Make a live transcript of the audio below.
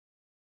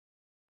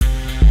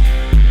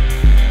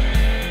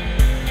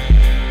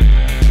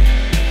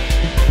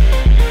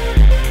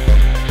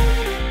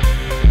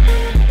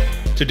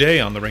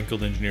Today on the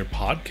Rankled Engineer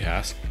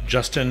Podcast,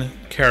 Justin,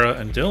 Kara,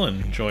 and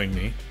Dylan join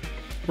me.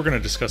 We're going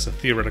to discuss a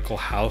theoretical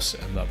house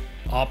and the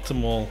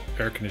optimal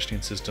air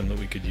conditioning system that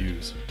we could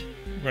use.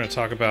 We're going to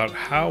talk about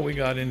how we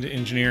got into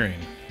engineering.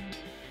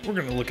 We're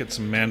going to look at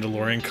some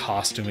Mandalorian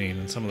costuming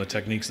and some of the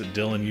techniques that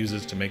Dylan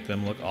uses to make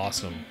them look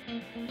awesome.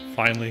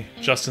 Finally,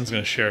 Justin's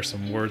going to share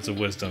some words of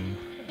wisdom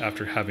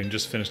after having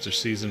just finished a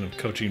season of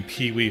coaching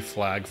Peewee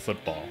Flag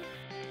Football.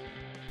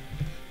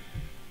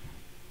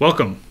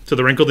 Welcome to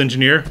the Rankled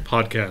Engineer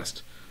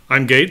Podcast.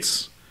 I'm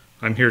Gates.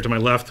 I'm here to my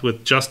left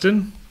with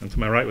Justin and to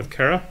my right with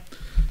Kara.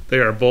 They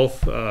are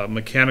both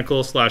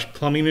mechanical /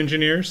 plumbing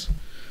engineers.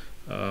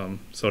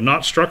 So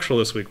not structural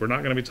this week. We're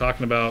not going to be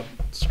talking about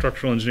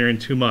structural engineering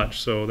too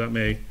much, so that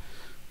may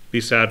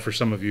be sad for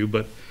some of you.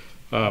 But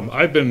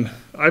I've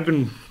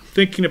been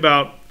thinking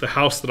about the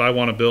house that I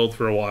want to build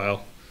for a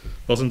while,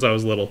 well, since I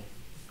was little.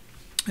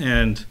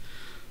 And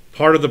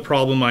part of the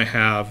problem I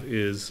have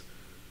is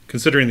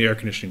considering the air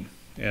conditioning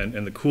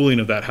and the cooling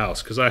of that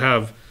house, because I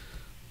have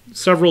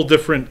several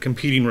different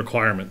competing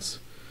requirements.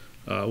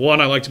 One,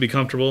 I like to be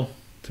comfortable.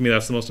 To me,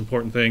 that's the most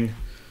important thing.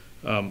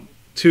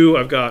 Two,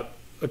 I've got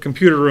a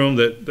computer room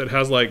that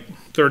has like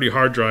 30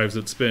 hard drives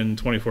that spin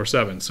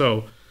 24/7.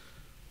 So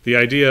the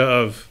idea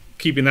of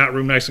keeping that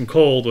room nice and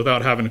cold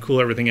without having to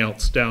cool everything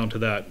else down to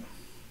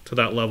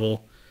that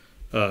level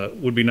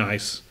would be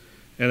nice.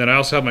 And then I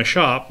also have my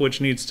shop, which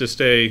needs to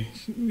stay,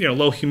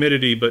 low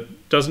humidity, but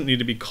doesn't need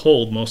to be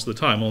cold most of the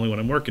time, only when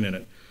I'm working in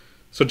it.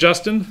 So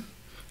Justin,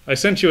 I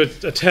sent you a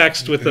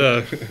text with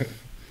a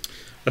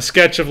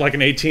sketch of like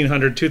an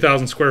 1,800,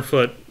 2,000 square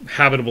foot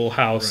habitable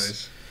house.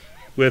 Right.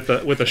 with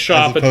a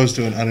shop. As opposed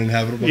to an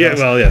uninhabitable house? Yeah,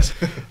 well, yes.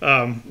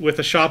 With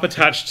a shop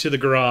attached to the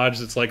garage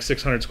that's like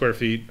 600 square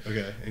feet.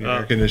 Okay, and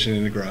air conditioning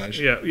in the garage.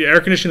 Yeah, air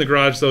conditioning in the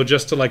garage, though,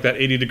 just to like that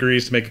 80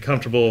 degrees to make it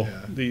comfortable.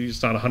 Yeah.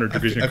 It's not 100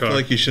 degrees in your car. I feel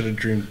like you should have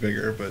dreamed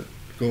bigger, but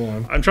go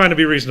on. I'm trying to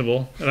be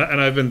reasonable, and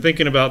I've been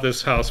thinking about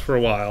this house for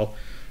a while.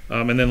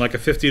 And then like a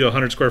 50 to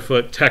 100 square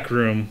foot tech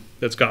room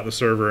that's got the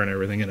server and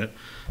everything in it.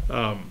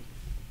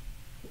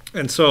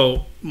 And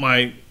so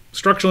my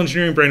structural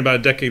engineering brain about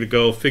a decade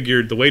ago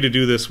figured the way to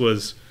do this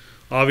was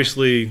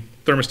obviously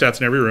thermostats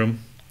in every room.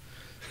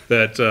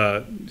 That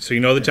so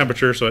the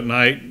temperature, so at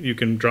night you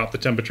can drop the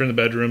temperature in the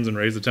bedrooms and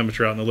raise the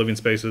temperature out in the living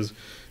spaces,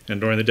 and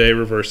during the day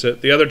reverse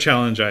it. The other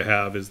challenge I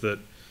have is that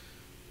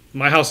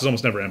my house is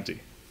almost never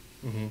empty.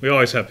 Mm-hmm. We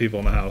always have people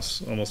in the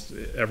house almost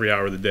every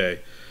hour of the day.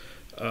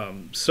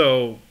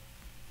 So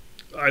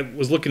I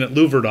was looking at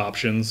louvered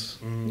options,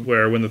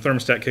 where when the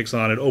thermostat kicks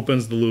on, it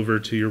opens the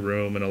louver to your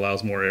room and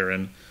allows more air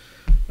in.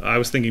 I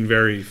was thinking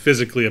very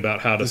physically about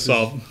how to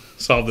solve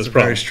this problem. A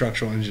very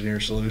structural engineer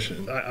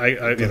solution.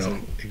 It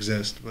doesn't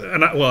exist, but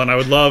and I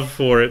would love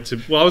for it to.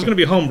 Well, I was going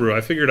to be homebrew.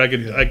 I figured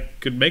I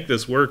could make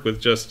this work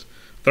with just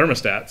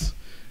thermostats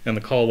and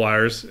the call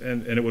wires,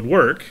 and it would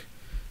work.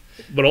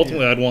 But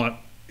ultimately, I'd want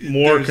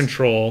more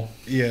control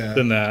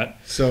than that.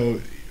 So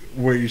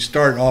where you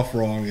start off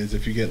wrong is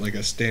if you get like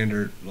a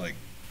standard like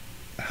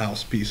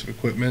house piece of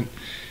equipment,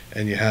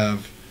 and you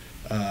have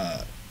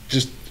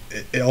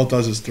it all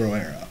does is throw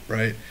air out,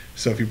 right?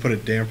 So if you put a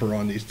damper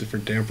on these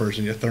different dampers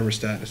and your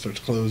thermostat and it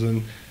starts closing,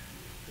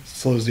 it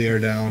slows the air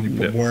down. You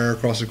put more air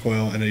across the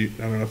coil, and I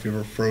don't know if you've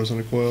ever frozen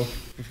a coil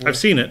before. I've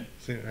seen it.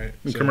 Right?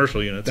 In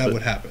commercial units. That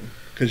would happen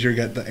because you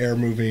got the air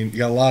moving. You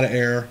got a lot of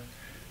air.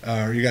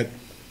 You got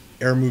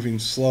air moving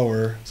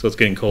slower. So it's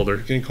getting colder.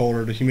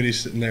 The humidity's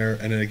sitting there,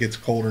 and then it gets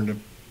colder and it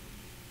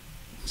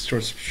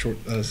starts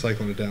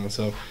cycling it down.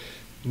 So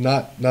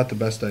not the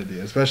best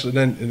idea, especially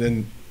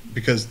then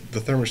because the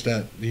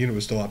thermostat, the unit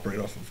would still operate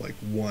off of like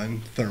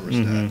one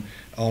thermostat. Mm-hmm.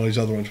 All these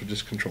other ones would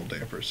just control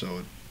dampers.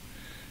 So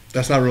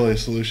that's not really a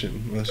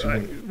solution.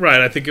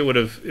 Right. I think it would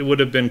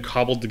have been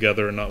cobbled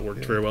together and not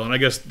worked very well. And I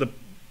guess the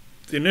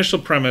initial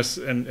premise,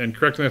 and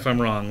correct me if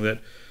I'm wrong, that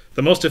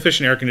the most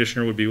efficient air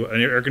conditioner would be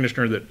an air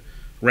conditioner that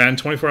ran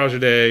 24 hours a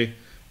day,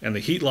 and the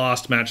heat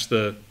loss matched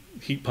the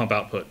heat pump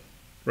output,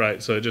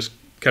 right? So it just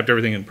kept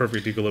everything in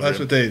perfect equilibrium. That's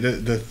what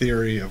the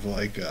theory of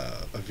like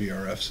a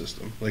VRF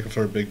system, like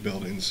for big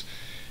buildings,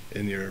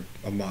 and you're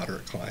a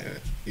moderate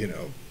climate.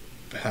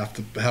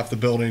 Half the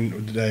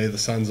building today, the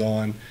sun's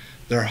on,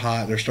 they're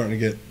hot,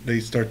 they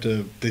start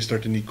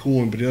to need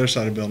cooling, but the other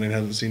side of the building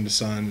hasn't seen the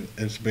sun,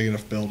 and it's a big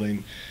enough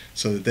building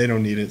so that they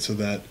don't need it, so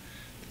that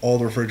all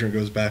the refrigerant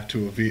goes back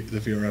to the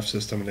VRF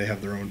system, and they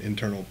have their own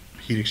internal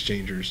heat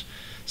exchangers.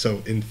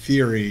 So in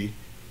theory,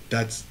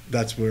 that's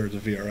where the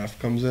VRF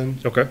comes in.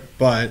 Okay.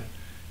 But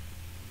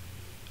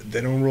they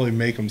don't really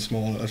make them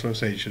small. That's what I'm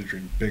saying. You should have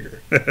dreamed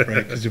bigger, right?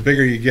 Because the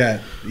bigger you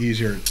get, the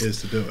easier it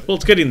is to do it. Well,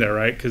 it's getting there,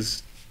 right?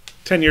 Because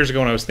 10 years ago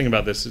when I was thinking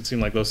about this, it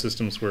seemed like those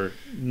systems were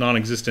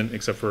non-existent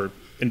except for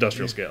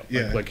industrial scale,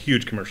 like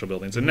huge commercial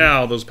buildings. And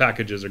now those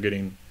packages are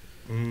getting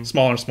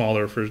smaller and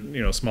smaller for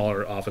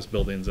smaller office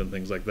buildings and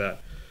things like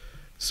that.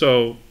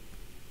 So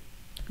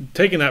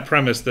taking that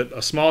premise that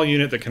a small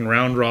unit that can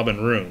round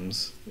robin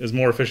rooms is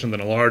more efficient than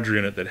a larger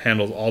unit that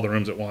handles all the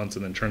rooms at once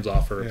and then turns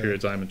off for a period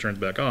of time and turns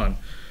back on.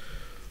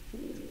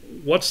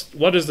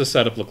 what does the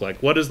setup look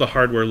like? What does the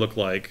hardware look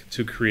like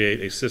to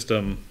create a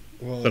system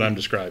that I'm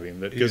describing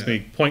that gives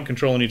me point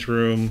control in each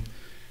room,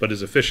 but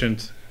is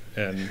efficient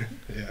and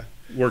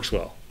works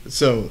well?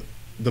 So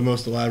the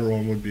most elaborate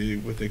one would be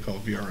what they call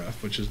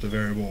VRF, which is the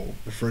variable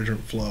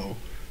refrigerant flow,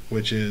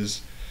 which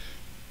is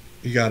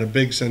you got a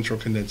big central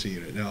condensing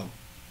unit. Now,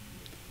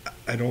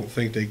 I don't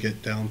think they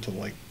get down to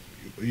like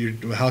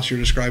the house you're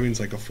describing is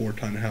like a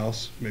 4-ton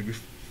house, maybe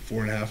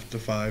 4.5 to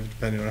 5,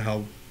 depending on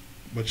how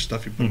much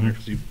stuff you put in there,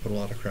 because you put a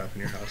lot of crap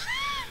in your house.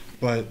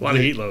 But a lot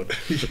of heat load.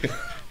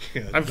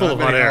 I'm full of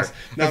not hot many air. house-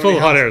 not I'm full many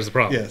of hot house- air is the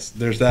problem. Yes,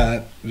 there's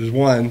that. There's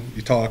one,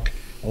 you talk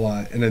a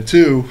lot, and then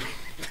two,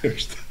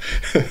 there's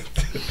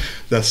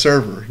the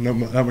server.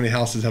 Not many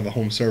houses have a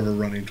home server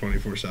running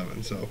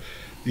 24/7, so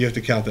you have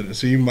to count that in.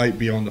 So you might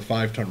be on the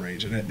 5-ton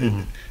range, and it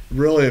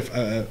really, if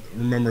I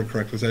remember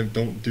correctly, because I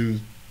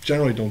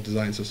generally don't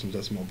design systems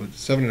that small, but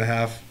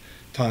 7.5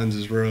 tons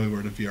is really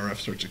where the VRF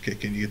starts to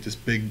kick in. You get this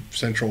big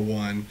central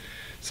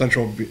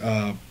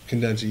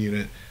condensing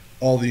unit.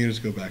 All the units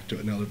go back to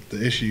it. Now,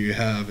 the issue you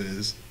have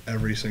is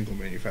every single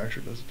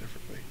manufacturer does it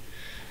differently.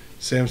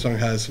 Samsung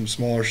has some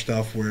smaller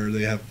stuff where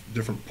they have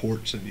different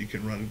ports, and you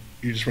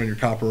just run your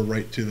copper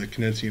right to the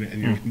condensing unit,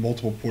 and you have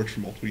multiple ports for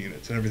multiple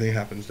units, and everything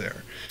happens there.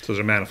 So there's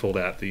a manifold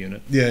at the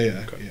unit.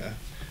 Yeah.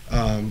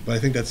 But I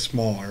think that's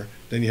smaller.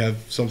 Then you have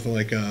something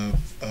like a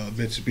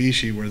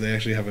Mitsubishi where they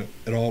actually have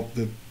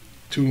the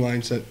 2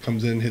 lines that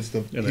comes in, hits the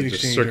And heat then exchanger.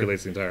 just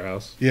circulates the entire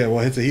house. Yeah,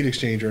 well, it hits the heat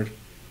exchanger,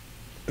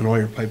 and all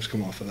your pipes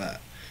come off of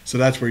that. So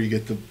that's where you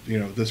get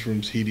this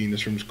room's heating,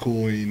 this room's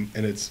cooling,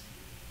 and it's,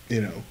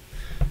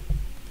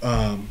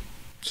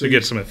 So you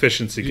get some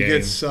efficiency you gain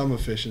get some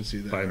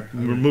efficiency by there.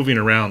 moving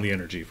around the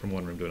energy from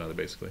one room to another,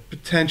 basically.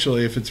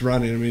 Potentially, if it's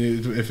running. I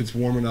mean, if it's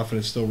warm enough and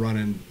it's still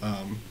running,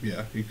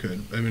 you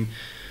could. I mean,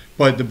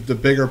 but the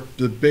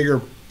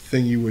bigger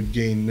thing you would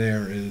gain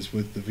there is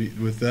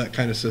with that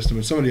kind of system,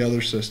 and some of the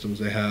other systems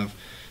they have,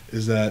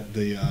 is that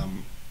you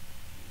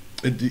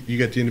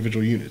get the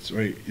individual units,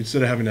 right?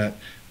 Instead of having that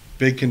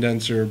big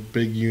condenser,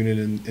 big unit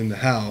in the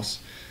house,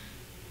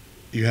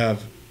 you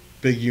have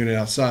big unit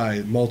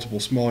outside, multiple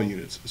small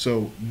units.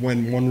 So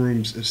when one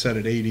room's set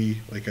at 80,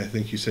 like I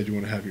think you said you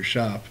want to have your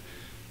shop,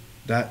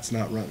 that's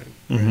not running.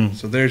 Right?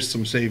 So there's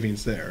some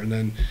savings there. And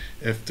then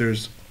if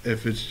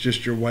it's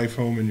just your wife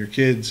home and your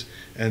kids,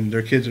 and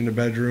their kids in the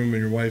bedroom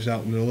and your wife's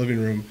out in the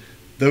living room,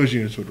 those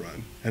units would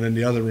run. And then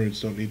the other rooms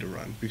don't need to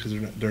run because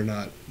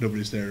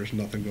nobody's there. There's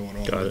nothing going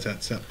on. It's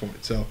at set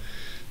point. So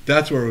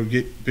that's where it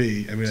would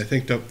be. I mean, I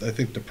think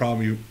the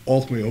problem you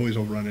ultimately always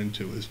will run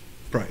into is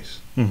price.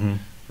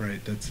 Right,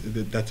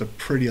 that's a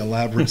pretty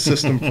elaborate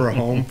system for a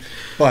home,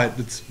 but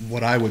it's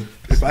what I would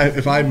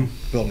if I'm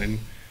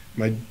building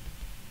my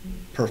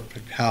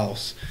perfect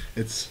house.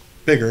 It's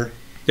bigger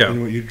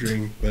than what you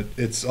dream, but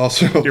it's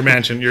also your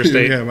mansion, your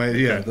estate.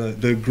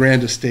 The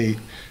grand estate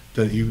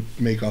that you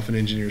make off an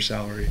engineer's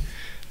salary.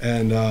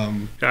 And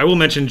I will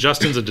mention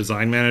Justin's a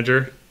design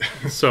manager,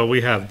 so we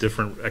have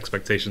different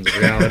expectations of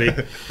reality.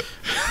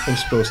 I'm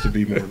supposed to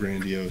be more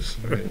grandiose,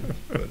 right?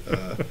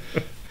 But.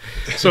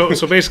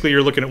 So basically,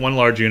 you're looking at one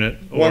large unit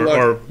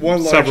or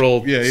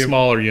several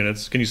smaller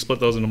units. Can you split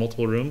those into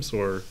multiple rooms,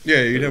 or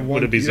you'd have one?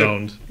 Would it be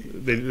zoned?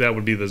 That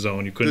would be the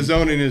zone. You couldn't. The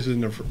zoning is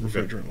in the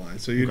refrigerant line,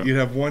 so you'd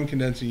have one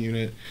condensing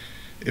unit.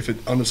 If it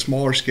on a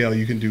smaller scale,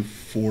 you can do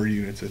 4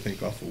 units, I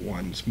think, off of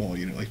one small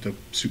unit, like the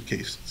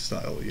suitcase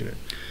style unit.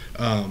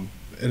 And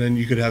then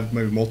you could have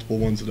maybe multiple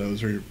ones of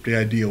those, or the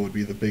ideal would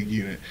be the big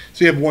unit.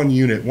 So you have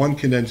one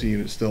condensing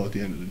unit still at the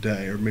end of the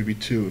day, or maybe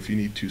 2 if you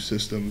need 2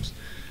 systems.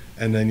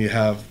 And then you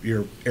have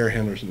your air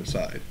handlers on the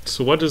side.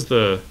 So what does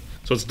so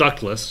it's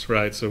ductless,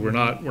 right? So we're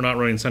not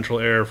running central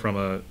air from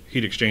a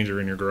heat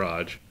exchanger in your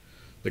garage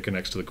that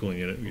connects to the cooling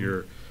unit.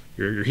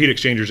 Your heat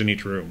exchangers in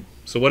each room.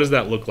 So what does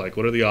that look like?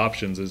 What are the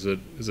options? Is it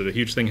a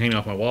huge thing hanging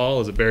off my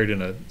wall? Is it buried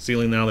in a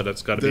ceiling now that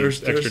it's got to be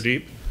extra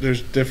deep?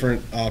 There's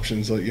different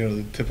options. Like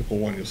the typical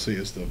one you'll see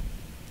is the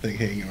thing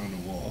hanging on the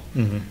wall,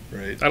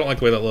 right? I don't like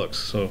the way that looks.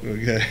 So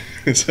okay,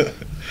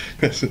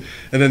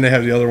 and then they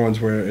have the other ones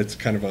where it's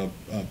kind of a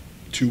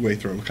 2-way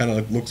throw. It kind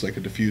of looks like a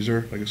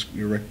diffuser, like a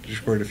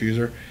square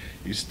diffuser.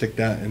 You stick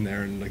that in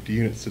there, and like the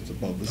unit sits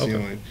above the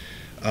ceiling.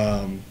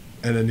 And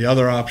then the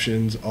other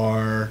options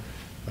are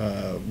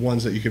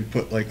ones that you can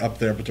put like up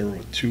there, but they're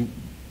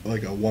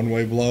like a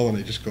one-way blow, and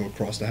they just go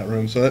across the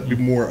room. So that'd be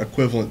more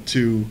equivalent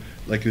to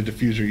like the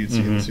diffuser you'd see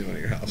in the ceiling of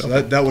your house. So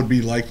that would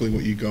be likely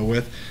what you go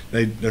with.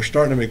 They're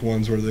starting to make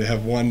ones where they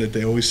have one that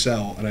they always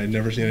sell, and I've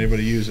never seen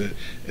anybody use it.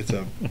 It's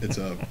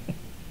a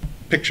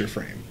picture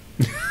frame.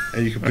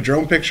 And you can put your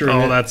own picture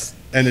in it.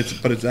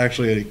 But it's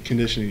actually a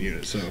conditioning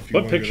unit. So if you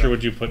what picture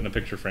would you put in a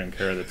picture frame,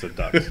 Kara, that's a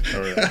duct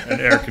or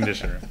an air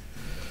conditioner?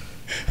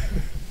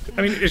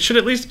 I mean, it should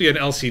at least be an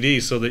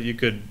LCD so that you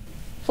could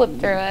flip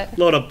through it,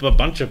 load up a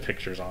bunch of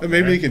pictures on it.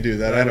 Maybe you can do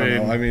that. I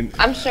don't know. I mean,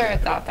 I'm sure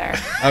it's out there.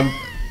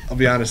 I'll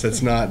be honest.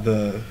 That's not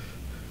the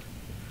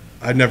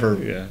I never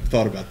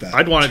thought about that.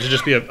 I'd want it to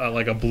just be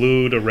like a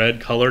blue to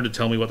red color to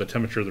tell me what the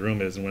temperature of the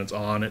room is, and when it's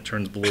on, it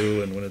turns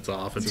blue, and when it's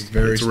off, it's a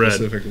very red.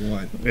 specific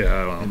one.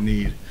 Yeah, well,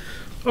 need.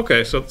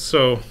 Okay,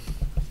 so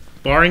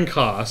barring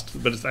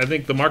cost, but I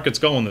think the market's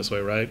going this way,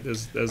 right?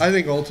 As I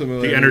think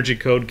ultimately the energy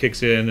code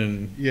kicks in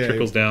and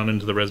trickles down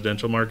into the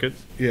residential market.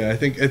 Yeah, I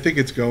think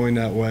it's going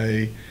that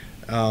way.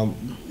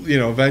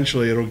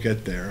 Eventually it'll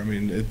get there. I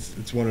mean,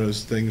 it's one of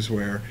those things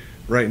where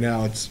right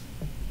now it's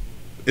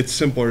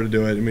simpler to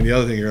do it. I mean, the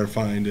other thing you're going to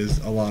find is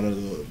a lot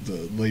of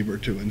the labor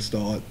to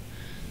install it.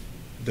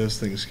 Those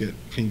things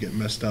can get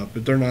messed up,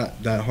 but they're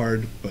not that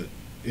hard. But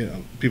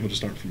people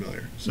just aren't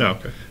familiar. So,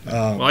 okay.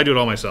 Well, I do it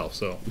all myself,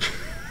 so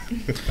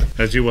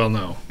as you well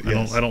know,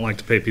 I don't like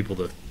to pay people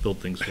to build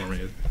things for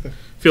me. It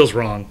feels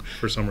wrong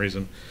for some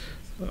reason.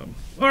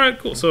 All right,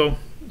 cool. So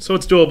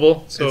it's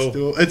doable.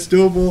 It's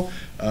doable.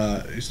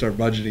 You start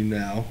budgeting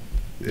now.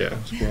 Yeah.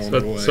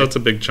 So it's a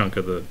big chunk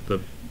of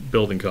the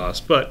building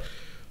cost, but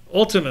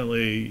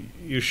ultimately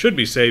you should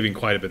be saving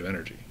quite a bit of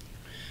energy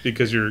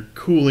because you're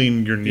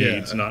cooling your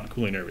needs, not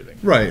cooling everything.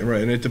 Right,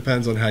 and it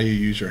depends on how you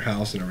use your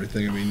house and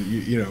everything. I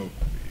mean,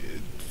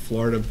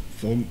 Florida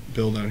phone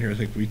bill down here, I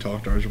think we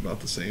talked ours about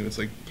the same. It's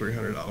like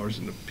 $300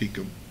 in the peak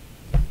of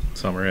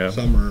summer. Yeah.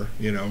 Summer,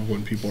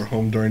 when people are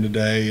home during the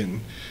day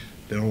and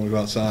they don't want to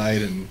go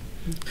outside and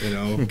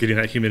getting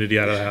that humidity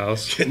out of the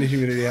house. Getting the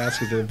humidity out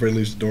because everybody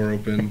leaves the door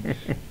open.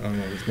 I don't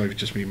know. This might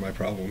just be my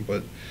problem,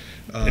 but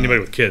anybody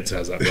with kids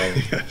has that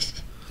problem.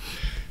 Yes.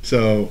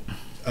 So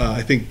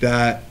I think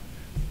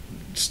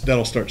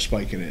that'll start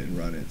spiking it and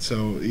run it.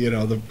 So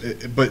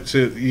but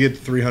to you get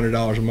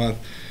 $300 a month,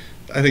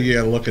 I think you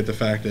got to look at the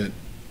fact that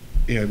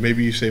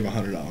maybe you save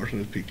 $100 in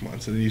the peak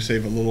months, and then you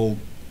save a little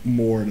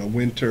more in the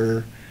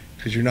winter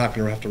because you're not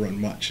going to have to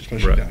run much,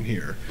 especially down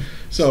here.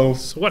 So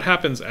what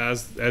happens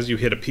as you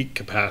hit a peak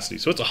capacity?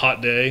 So it's a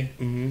hot day,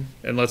 and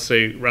let's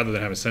say rather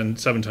than having a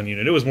 7-ton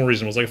unit, it was more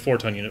reasonable. It was like a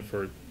 4-ton unit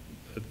for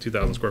a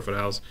 2,000 square foot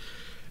house,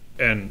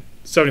 and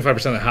 75%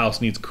 of the house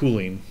needs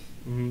cooling.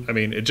 I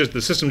mean,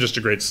 the system just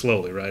degrades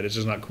slowly, right? It's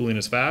just not cooling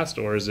as fast,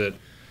 or is it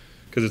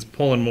because it's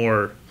pulling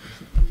more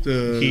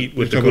heat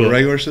with the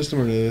regular system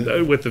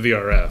or with the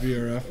VRF?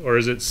 VRF, or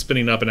is it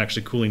spinning up and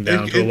actually cooling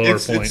down to a lower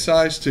point? It's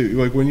size too.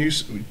 Like when you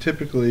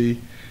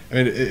typically, I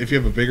mean, if you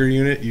have a bigger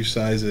unit, you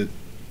size it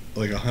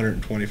like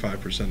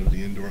 125% of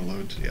the indoor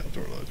load to the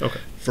outdoor load. Okay.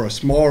 For a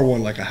smaller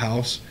one like a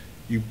house,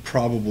 you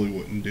probably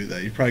wouldn't do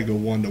that. You'd probably go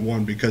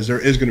 1-to-1 because there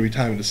is going to be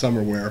time in the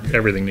summer where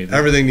everything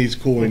needs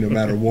cooling no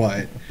matter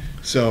what.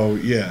 So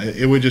yeah,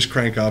 it would just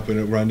crank up and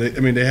it run. I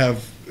mean, they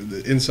have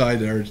inside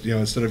there,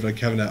 instead of like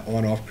having that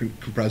on-off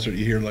compressor that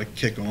you hear like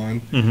kick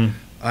on. It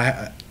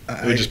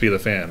would just be the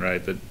fan,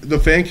 right? The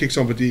fan kicks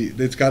on, but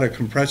it's got a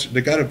compressor.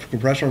 They got a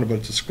compressor on it, but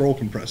it's a scroll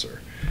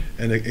compressor,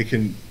 and it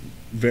can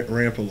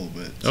ramp a little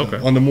bit.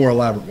 So, on the more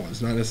elaborate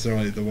ones, not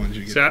necessarily the ones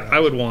you get. See, I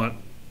would want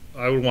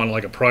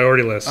like a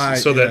priority list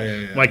so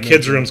that my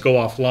kids' rooms go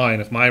offline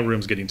if my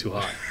room's getting too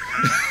hot.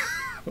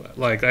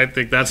 Like, I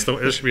think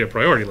it should be a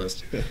priority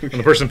list. And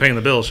the person paying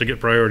the bill should get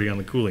priority on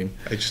the cooling.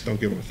 I just don't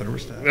give them a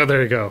thermostat. Oh,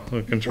 there you go.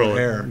 Control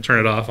it. Turn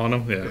it off on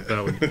them.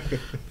 Yeah,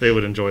 they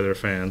would enjoy their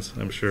fans,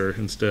 I'm sure,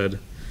 instead.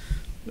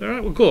 All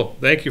right, well, cool.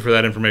 Thank you for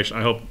that information.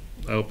 I hope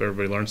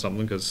everybody learned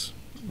something because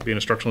being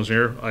a structural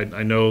engineer,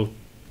 I know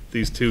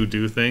these two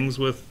do things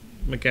with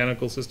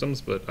mechanical systems,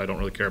 but I don't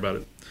really care about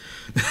it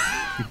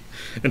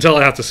until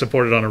I have to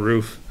support it on a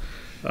roof.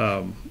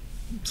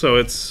 So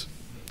it's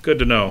good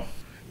to know.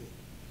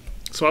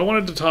 So I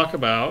wanted to talk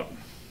about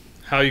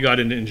how you got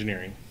into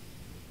engineering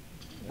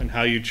and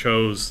how you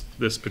chose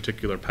this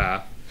particular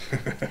path.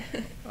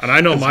 And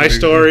I know my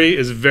story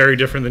is very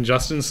different than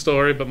Justin's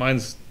story, but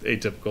mine's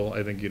atypical.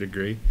 I think you'd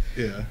agree.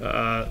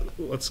 Yeah.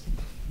 Let's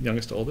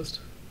youngest to oldest.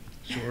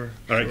 Sure.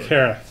 All right,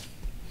 Kara.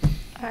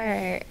 All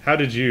right. How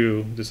did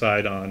you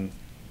decide on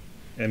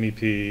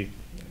MEP,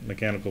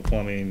 mechanical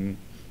plumbing,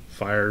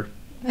 fire?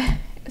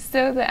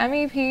 So the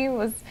MEP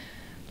was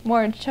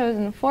more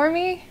chosen for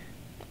me.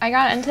 I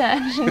got into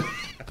engineering.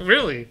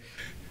 Really?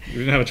 You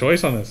didn't have a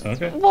choice on this,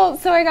 okay? Well,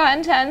 so I got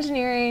into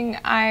engineering.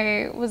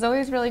 I was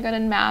always really good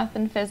in math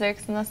and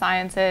physics and the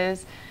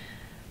sciences.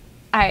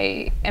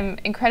 I am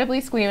incredibly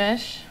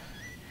squeamish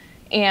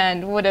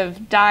and would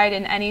have died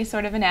in any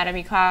sort of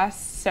anatomy class,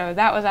 so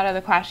that was out of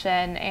the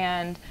question,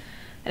 and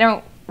I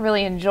don't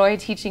really enjoy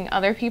teaching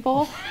other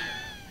people.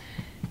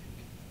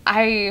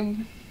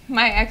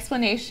 My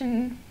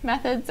explanation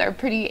methods are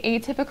pretty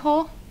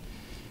atypical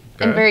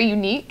and very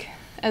unique,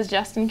 as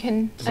Justin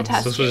can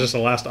attest. This was just the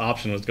last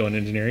option, was going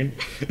engineering?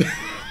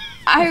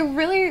 I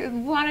really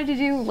wanted to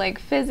do like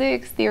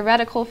physics,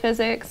 theoretical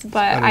physics,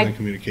 but I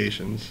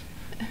communications.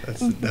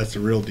 That's the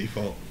real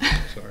default.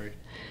 Sorry.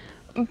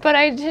 But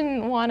I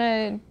didn't want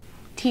to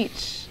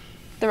teach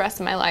the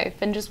rest of my life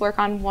and just work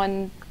on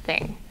one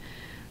thing.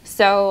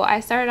 So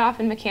I started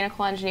off in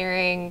mechanical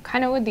engineering,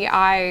 kind of with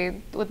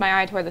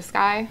my eye toward the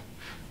sky.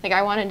 Like,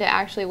 I wanted to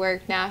actually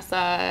work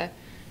NASA,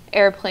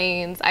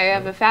 airplanes. I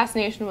have a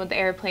fascination with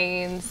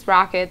airplanes,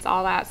 rockets,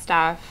 all that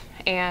stuff.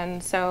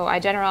 And so I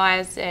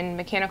generalized in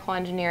mechanical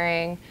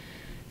engineering,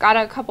 got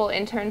a couple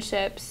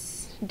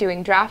internships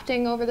doing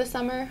drafting over the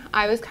summer.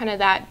 I was kind of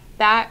that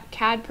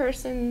CAD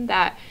person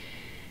that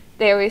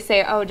they always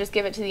say, oh, just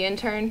give it to the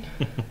intern.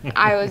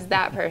 I was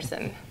that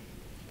person.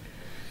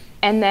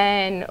 And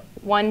then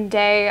one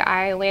day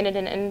I landed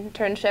an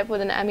internship with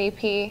an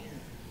MEP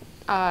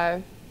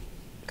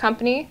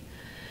company,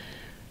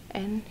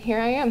 and here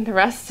I am. The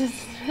rest is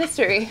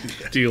history.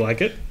 Do you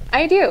like it?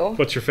 I do.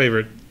 What's your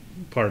favorite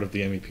part of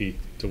the MEP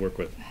to work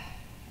with?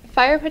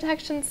 Fire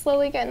protection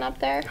slowly getting up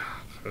there.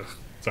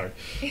 Sorry.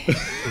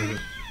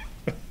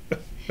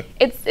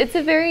 It's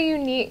a very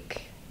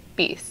unique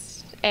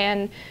beast,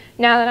 and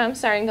now that I'm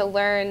starting to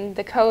learn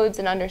the codes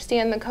and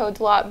understand the codes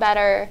a lot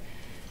better,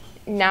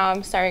 now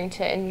I'm starting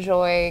to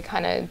enjoy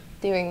kind of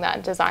doing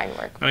that design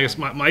work. I guess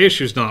my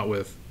issue is not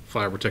with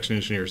fire protection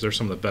engineers. They're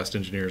some of the best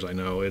engineers I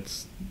know.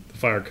 It's the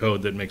fire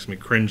code that makes me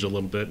cringe a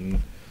little bit,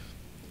 and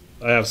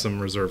I have some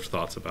reserved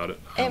thoughts about it.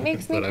 It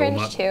makes me but cringe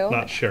I will too.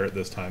 not share it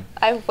this time.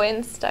 I've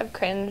winced, I've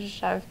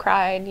cringed, I've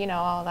cried,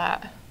 all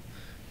that.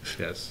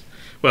 Yes.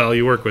 Well,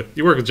 you work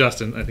with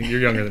Justin. I think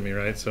you're younger than me,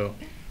 right? So.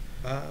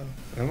 Am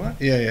I?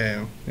 Yeah, I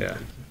am. Yeah,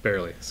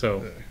 barely.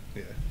 So.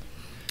 Yeah.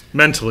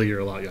 Mentally, you're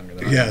a lot younger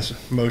than I am. Yes,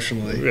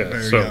 emotionally,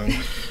 very young.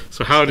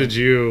 So how did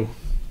you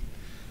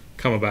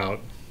come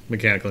about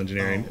mechanical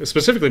engineering,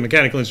 specifically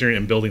mechanical engineering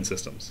and building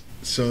systems?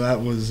 So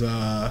that was,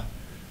 in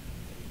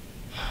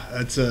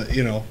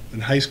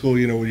high school,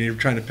 when you're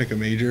trying to pick a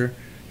major,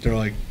 they're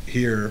like,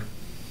 here's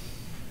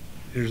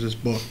this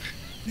book.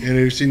 And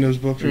you've seen those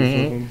books? Or you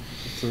flip them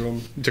through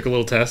them? You took a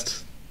little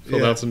test,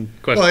 filled out some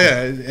questions. Well,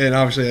 yeah, and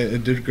obviously I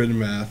did good in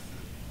math.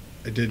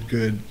 I did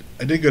good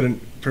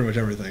in pretty much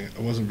everything.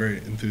 I wasn't a very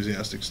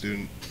enthusiastic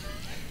student.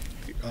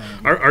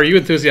 Are you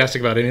enthusiastic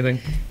about anything?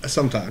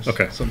 Sometimes.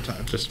 Okay.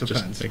 Sometimes. Just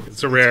depends.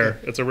 It's a rare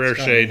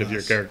shade of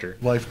your character.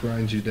 Life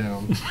grinds you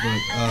down.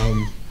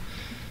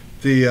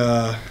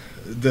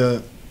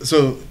 But,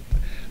 so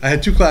I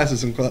had two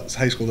classes in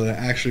high school that I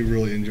actually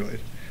really enjoyed: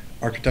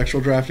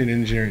 architectural drafting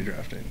and engineering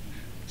drafting.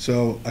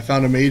 So I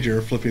found a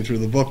major flipping through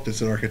the book that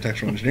said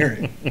architectural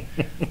engineering.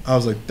 I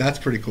was like, that's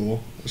pretty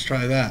cool. Let's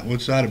try that.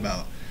 What's that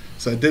about?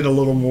 So I did a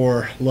little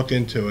more look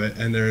into it,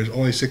 and there's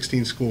only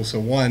 16 schools.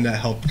 So one, that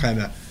helped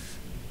kind of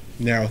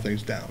narrow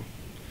things down.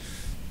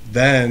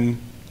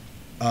 Then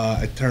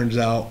it turns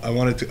out I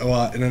wanted to,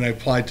 and then I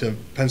applied to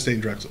Penn State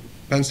and Drexel.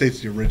 Penn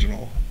State's the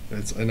original.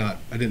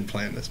 I didn't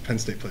plan this. Penn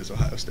State plays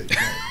Ohio State.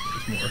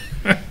 It's more.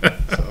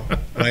 So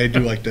I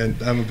do like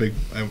that. I'm a big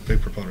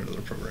proponent of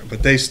their program.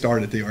 But they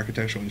started the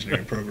architectural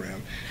engineering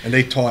program, and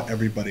they taught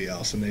everybody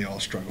else, and they all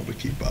struggled to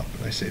keep up.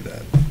 And I say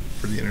that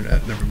for the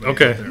internet and everybody out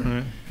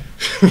there.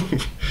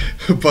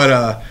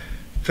 But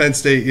Penn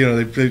State,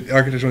 the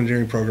architectural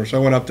engineering program. So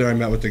I went up there. I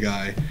met with the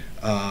guy,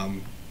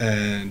 and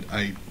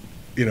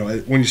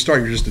when you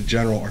start, you're just a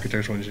general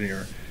architectural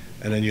engineer.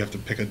 And then you have to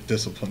pick a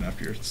discipline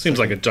after your. Seems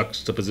like a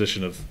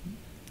juxtaposition of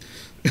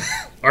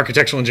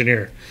architectural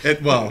engineer. You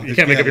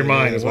can't make up your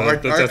mind. Is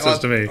what that says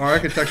to me. Our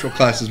architectural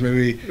classes,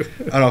 maybe I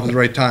don't know if it's the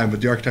right time,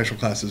 but the architectural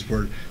classes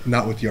were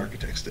not what the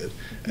architects did,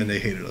 and they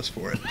hated us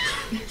for it.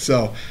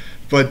 So,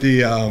 but so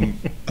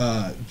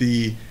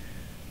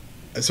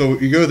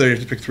you go there, you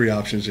have to pick three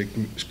options: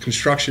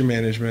 construction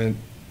management,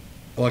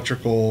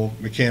 electrical,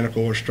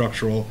 mechanical, or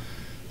structural.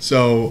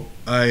 So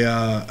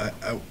I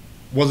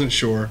wasn't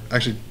sure.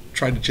 Actually,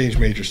 tried to change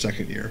major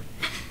second year.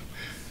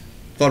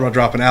 Thought about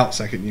dropping out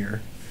second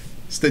year.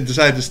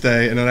 Decided to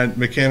stay, and then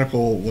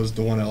mechanical was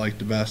the one I liked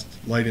the best.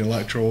 Lighting,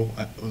 electrical,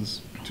 I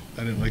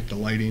didn't like the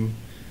lighting.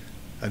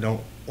 I don't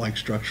like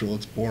structural.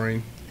 It's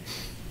boring.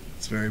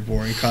 It's very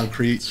boring.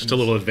 Concrete. It's just a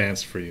little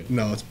advanced for you.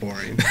 No, it's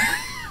boring.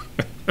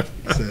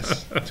 What's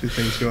this? Two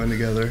things going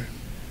together.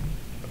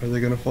 Are they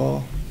going to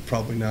fall?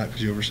 Probably not,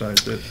 because you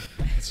oversized it.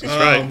 That's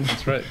right.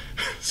 That's right.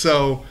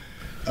 So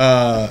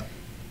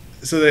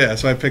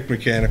I picked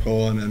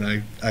mechanical, and then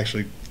I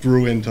actually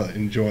grew into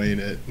enjoying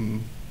it,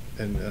 and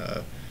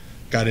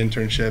got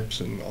internships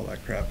and all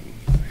that crap.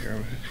 And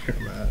here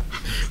I'm at.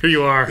 Here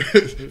you are,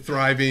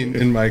 thriving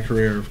in my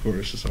career, of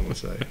course, as some would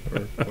say,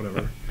 or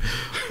whatever.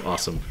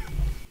 Awesome.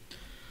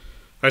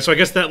 All right, so I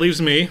guess that leaves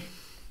me,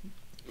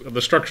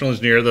 the structural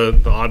engineer, the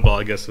oddball,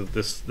 I guess, of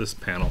this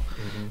panel.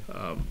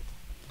 Mm-hmm.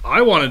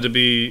 I wanted to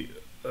be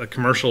a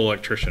commercial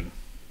electrician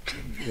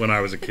when I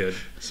was a kid.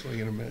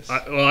 Swing and a miss.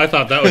 I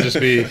thought that would just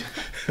be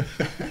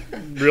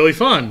really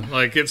fun.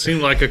 Like, it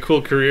seemed like a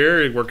cool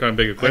career. You work on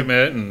big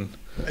equipment, and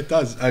it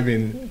does. I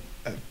mean,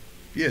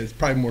 yeah, it's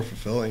probably more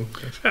fulfilling.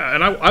 Yeah,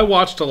 and I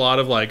watched a lot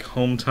of like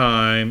Home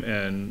Time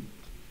and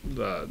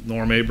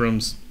Norm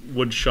Abrams'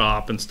 wood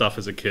shop and stuff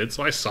as a kid.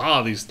 So I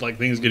saw these like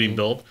things getting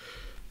built.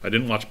 I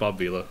didn't watch Bob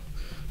Vila.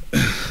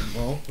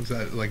 Well, was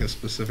that like a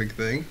specific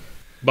thing?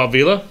 Bob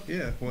Vila?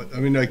 Yeah. What? I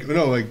mean, like,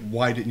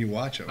 why didn't you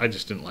watch him? I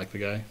just didn't like the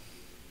guy.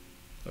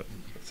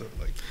 So,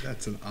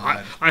 that's an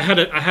odd. I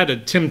had a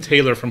Tim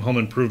Taylor from Home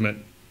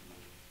Improvement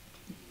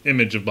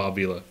image of Bob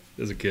Vila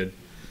as a kid.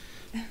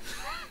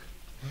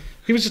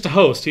 He was just a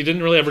host. He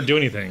didn't really ever do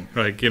anything,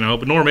 but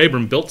Norm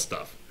Abram built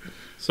stuff.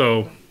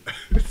 So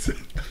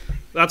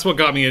that's what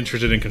got me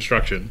interested in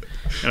construction.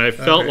 And I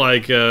felt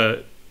like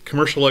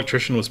commercial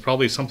electrician was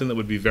probably something that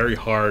would be very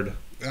hard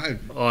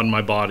on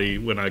my body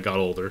when I got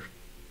older.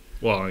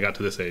 Well, I got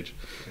to this age.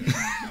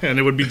 And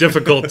it would be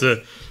difficult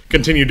to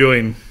continue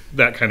doing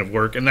that kind of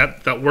work. And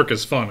that work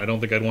is fun. I don't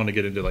think I'd want to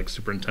get into like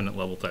superintendent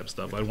level type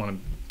stuff. I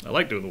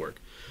like doing the work.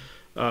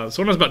 So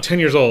when I was about 10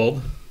 years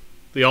old,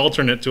 the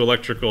alternate to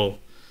electrical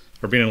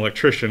or being an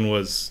electrician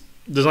was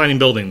designing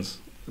buildings.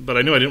 But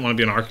I knew I didn't want to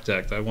be an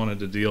architect. I wanted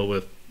to deal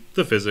with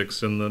the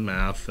physics and the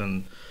math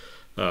and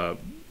the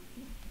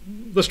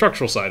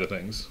structural side of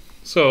things.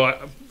 So I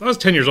was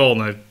 10 years old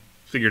and I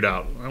figured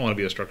out I want to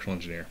be a structural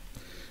engineer,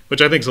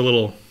 which I think is a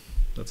little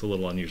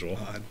unusual.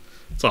 Odd.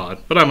 It's odd,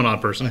 but I'm an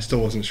odd person. I still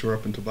wasn't sure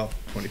up until about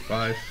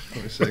 25,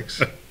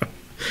 26.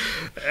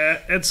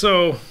 And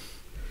so,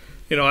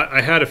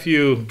 I had a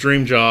few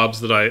dream jobs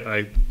that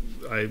I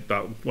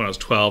about when I was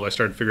 12, I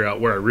started to figure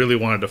out where I really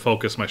wanted to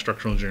focus my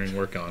structural engineering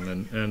work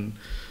on. And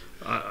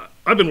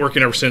I've been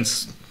working ever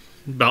since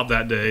about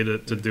that day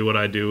to do what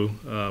I do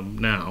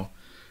now.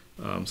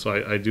 So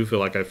I do feel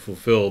like I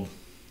fulfilled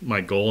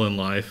my goal in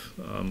life,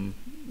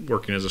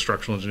 working as a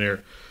structural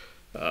engineer.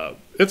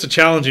 It's a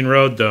challenging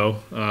road, though.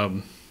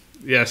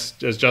 Yes,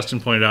 as Justin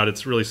pointed out,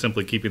 it's really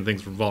simply keeping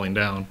things from falling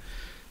down.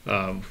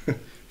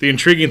 The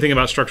intriguing thing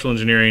about structural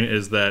engineering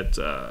is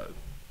that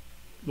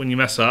when you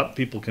mess up,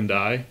 people can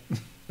die,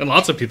 and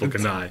lots of people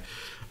can die.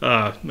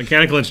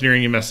 Mechanical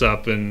engineering, you mess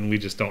up, and we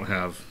just don't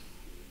have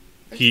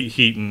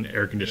heat and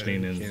air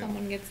conditioning. And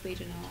someone gets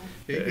Legionella.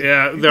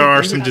 Yeah, there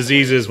are some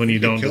diseases when you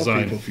don't kill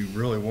design. People if you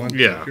really want to.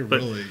 Yeah,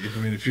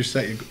 if you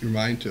set your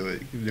mind to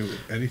it, you can do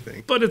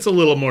anything. But it's a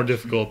little more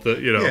difficult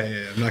that Yeah.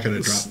 I'm not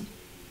going to drop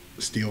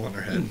steel on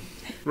their head.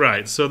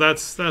 Right. So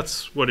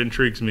that's what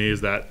intrigues me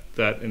is that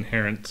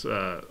inherent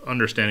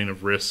understanding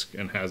of risk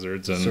and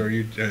hazards. And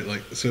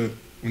so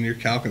when you're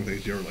calculating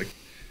things, you're like,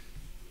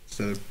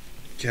 instead of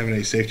having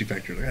a safety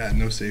factor, like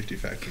no safety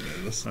factor.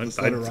 Let's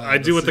let it ride. I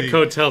do what the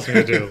code tells me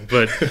to do,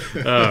 but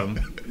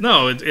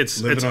no,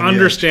 it's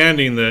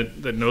understanding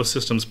that no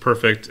system's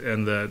perfect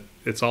and that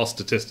it's all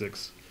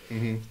statistics.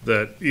 Mm-hmm.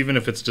 That even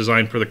if it's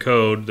designed per the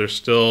code, there's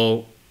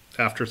still,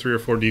 after 3 or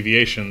 4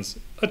 deviations,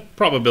 a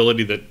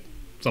probability that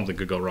something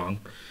could go wrong.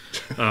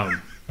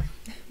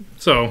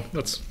 So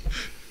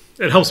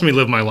it helps me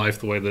live my life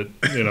the way that,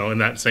 in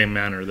that same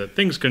manner, that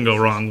things can go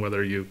wrong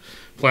whether you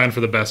plan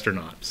for the best or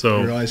not. So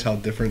you realize how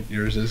different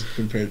yours is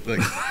compared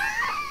to,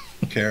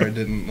 Kara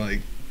didn't like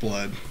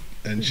blood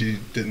and she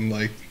didn't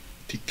like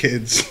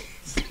kids.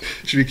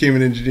 She became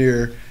an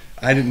engineer.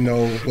 I didn't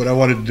know what I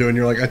wanted to do, and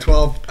you're like, at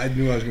 12, I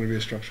knew I was going to be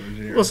a structural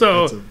engineer. Well,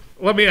 so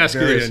let me ask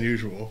you this. Very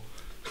unusual.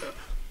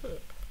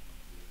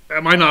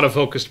 Am I not a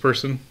focused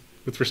person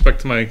with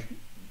respect to my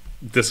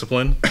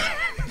discipline?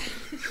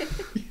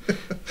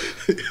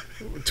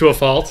 To a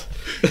fault?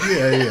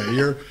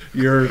 Yeah.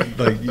 You're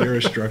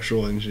a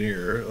structural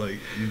engineer.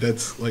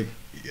 That's what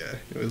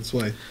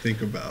I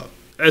think about.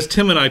 As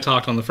Tim and I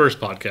talked on the first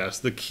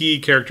podcast, the key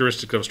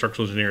characteristic of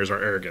structural engineers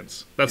are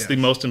arrogance. That's the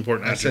most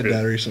important attribute. I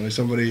said that recently.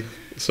 Somebody,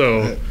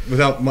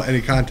 without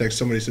any context,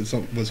 somebody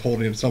said was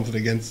holding something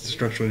against the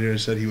structural engineer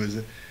and said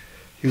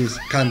he was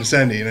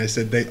condescending, and I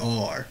said they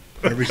all are,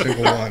 every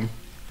single one.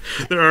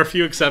 There are a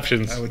few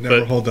exceptions. I would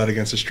never hold that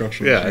against a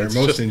structural engineer.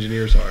 Most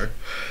engineers are.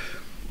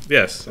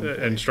 Yes,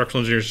 and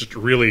structural engineers just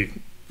really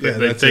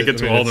they take it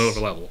to a whole other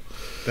level.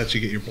 That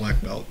should get your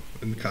black belt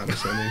in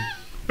condescending.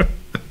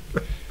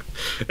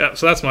 Yeah,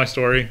 so that's my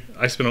story.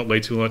 I spent way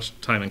too much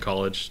time in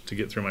college to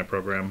get through my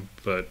program,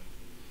 but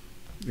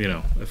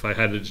if I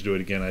had to do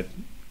it again, I'd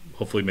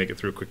hopefully make it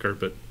through quicker,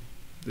 but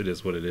it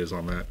is what it is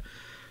on that.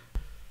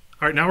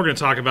 All right, now we're going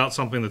to talk about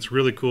something that's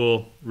really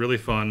cool, really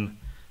fun,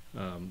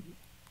 a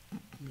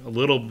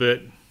little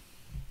bit,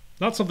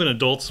 not something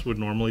adults would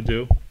normally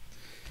do.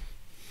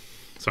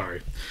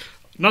 Sorry.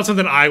 Not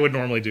something I would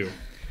normally do.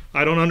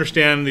 I don't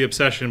understand the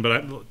obsession,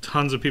 but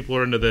tons of people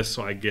are into this,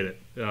 so I get it,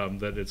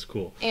 that it's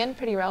cool. And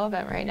pretty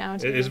relevant right now,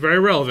 too. It is very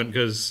relevant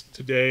because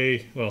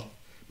today,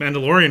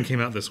 Mandalorian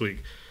came out this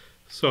week.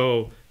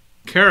 So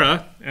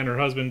Kara and her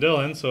husband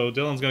Dylan, so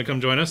Dylan's going to come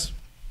join us,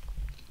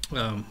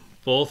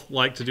 both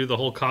like to do the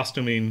whole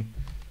costuming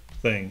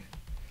thing.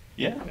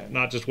 Yeah.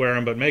 Not just wear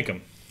them, but make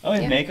them. Oh,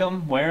 yeah. Make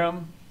them, wear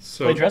them,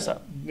 play dress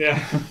up.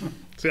 Yeah.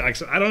 See,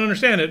 I don't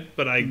understand it,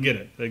 but I get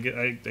it.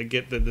 I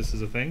get that this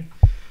is a thing.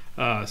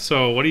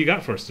 So what do you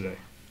got for us today?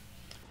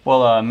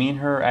 Well, me and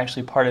her are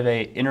actually part of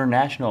a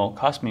international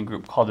costuming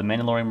group called the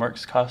Mandalorian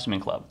Mercs Costuming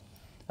Club.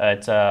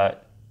 It's a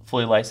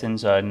fully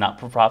licensed,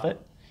 not-for-profit,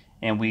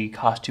 and we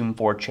costume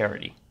for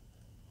charity.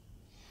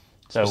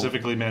 So,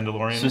 specifically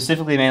Mandalorian?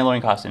 Specifically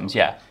Mandalorian costumes,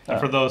 yeah. And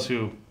for those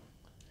who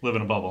live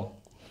in a bubble?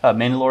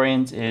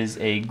 Mandalorians is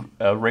a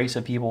race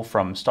of people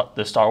from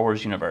the Star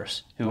Wars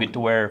universe who get to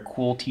wear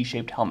cool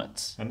T-shaped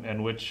helmets.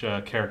 And which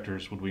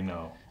characters would we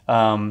know?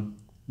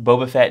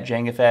 Boba Fett,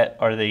 Jango Fett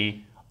are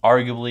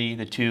arguably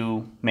the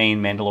 2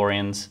 main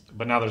Mandalorians.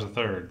 But now there's a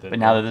third. But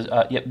now there's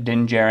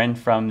Din Djarin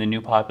from the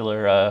new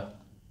popular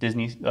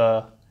Disney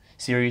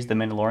series, The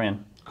Mandalorian.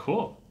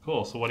 Cool.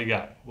 So what do you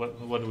got?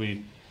 What do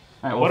we?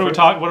 All right, well,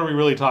 What are we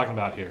really talking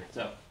about here?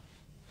 So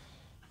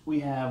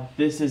we have,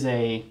 this is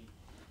the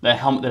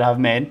helmet that I've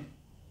made.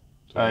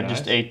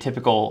 Just a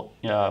typical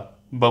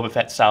Boba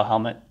Fett style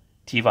helmet,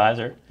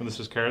 T-visor. And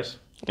this is Kara's?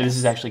 And this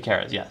is actually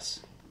Kara's,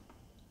 yes.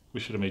 We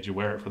should have made you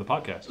wear it for the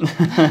podcast.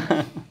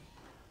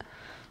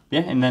 Yeah,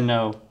 and then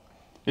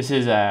this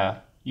is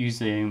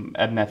using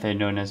a method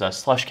known as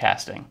slush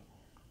casting.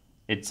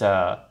 It's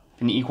an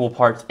equal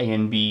parts A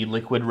and B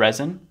liquid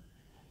resin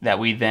that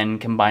we then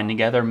combine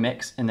together,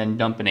 mix, and then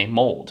dump in a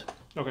mold.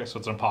 Okay, so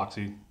it's an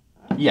epoxy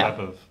type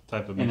of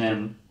mixture. And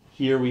then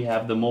here we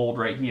have the mold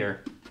right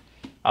here.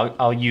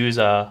 I'll use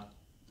the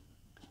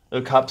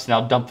cups, and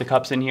I'll dump the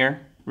cups in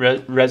here,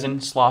 resin,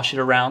 slosh it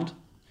around,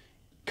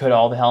 coat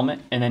all the helmet,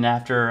 and then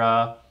after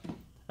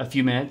a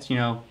few minutes,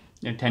 10,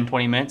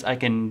 20 minutes, I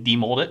can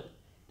demold it,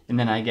 and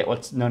then I get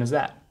what's known as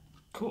that.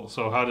 Cool.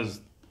 So how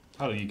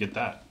do you get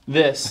that?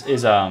 This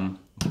is here,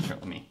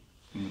 let me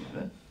move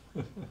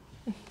it.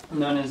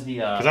 Known as the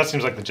because that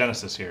seems like the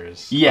genesis here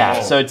is.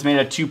 Yeah, so it's made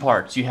of two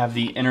parts. You have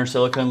the inner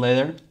silicone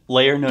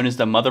layer known as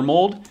the mother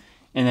mold,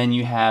 and then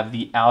you have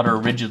the outer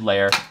rigid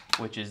layer,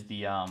 which is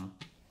the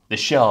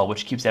shell,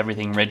 which keeps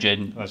everything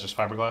rigid. That's just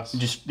fiberglass?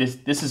 Just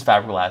this is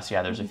fiberglass.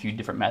 Yeah, there's a few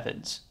different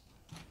methods.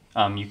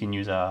 You can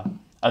use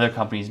other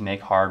companies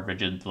make hard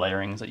rigid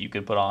layerings that you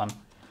could put on,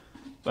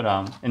 but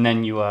and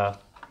then you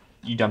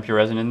dump your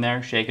resin in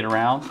there, shake it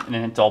around, and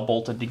then it's all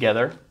bolted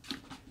together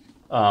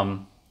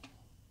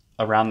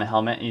around the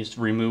helmet. And you just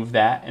remove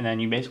that, and then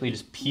you basically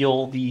just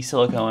peel the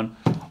silicone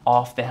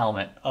off the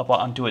helmet up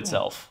onto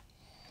itself,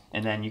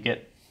 and then you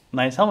get a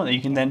nice helmet that you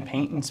can then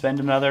paint and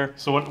spend another.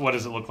 So what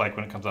does it look like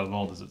when it comes out of the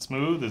mold? Is it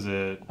smooth? Is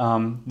it?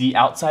 The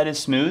outside is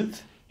smooth,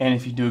 and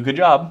if you do a good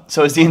job,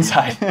 so is the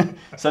inside.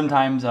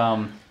 Sometimes,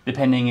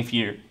 depending if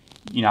you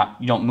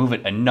don't move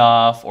it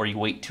enough or you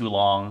wait too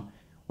long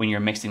when you're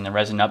mixing the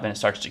resin up and it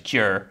starts to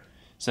cure,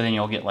 so then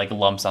you'll get like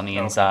lumps on the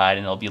inside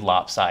and it'll be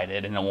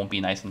lopsided and it won't be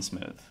nice and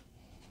smooth.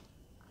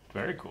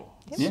 Very cool.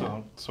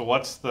 Yeah. So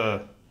what's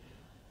and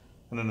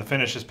then the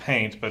finish is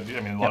paint, but I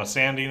mean a lot of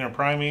sanding or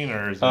priming,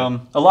 or is it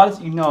a lot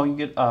of you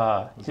get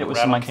hit it with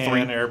some like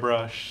can,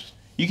 airbrush?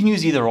 You can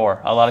use either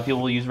or. A lot of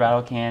people will use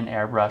rattle can,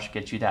 airbrush,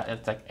 get you that.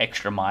 It's like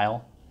extra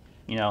mile,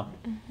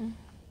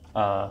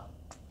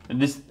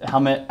 This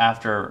helmet,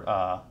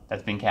 after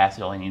that's been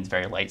casted, only needs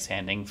very light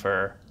sanding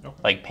for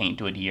like paint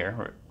to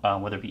adhere,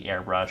 whether it be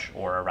airbrush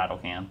or a rattle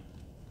can.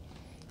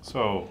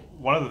 So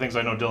one of the things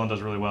I know Dylan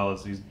does really well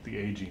is the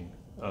aging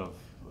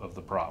of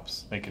the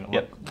props, making it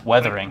look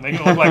weathering,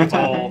 making it look like it's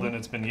old and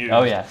it's been used.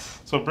 Oh yes.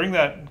 So bring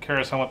that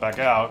Kara's helmet back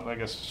out. I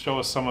guess show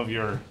us some of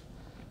your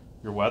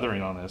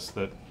weathering on this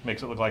that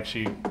makes it look like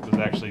she was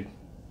actually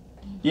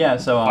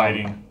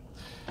fighting.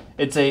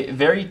 It's a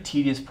very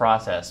tedious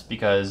process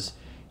because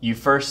you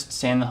first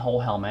sand the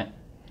whole helmet,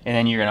 and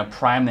then you're gonna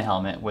prime the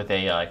helmet with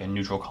a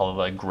neutral color,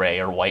 like gray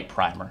or white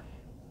primer.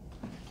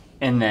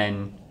 And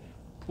then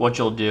what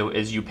you'll do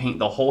is you paint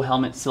the whole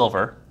helmet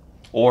silver,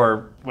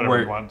 or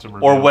whatever you want to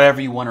reveal. Or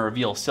whatever you want to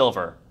reveal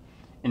silver.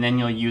 And then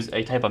you'll use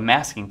a type of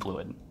masking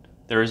fluid.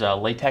 There's a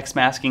latex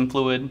masking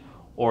fluid,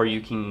 or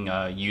you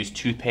can use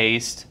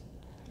toothpaste,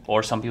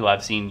 or some people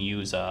I've seen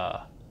use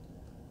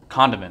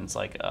condiments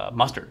like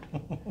mustard.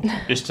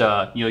 Just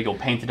you'll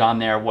paint it on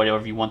there,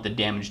 whatever you want the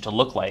damage to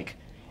look like,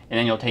 and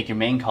then you'll take your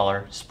main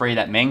color, spray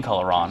that main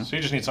color on. So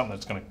you just need something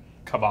that's going to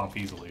come off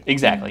easily.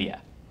 Exactly, yeah.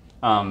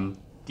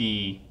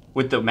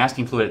 With the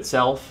masking fluid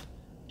itself,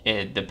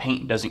 the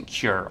paint doesn't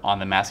cure on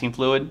the masking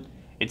fluid.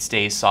 It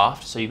stays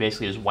soft, so you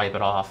basically just wipe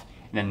it off,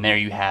 and then there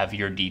you have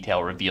your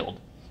detail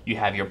revealed. You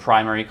have your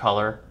primary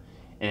color,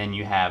 and then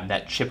you have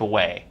that chip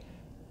away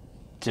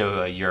to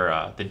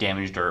the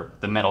damaged or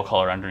the metal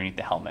color underneath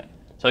the helmet.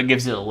 So it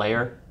gives it a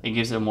layer. It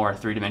gives it a more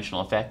three-dimensional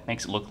effect.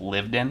 Makes it look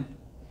lived in.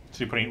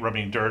 So you're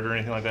rubbing dirt or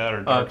anything like that,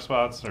 or dark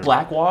spots? Or?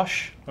 Black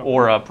wash,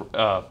 or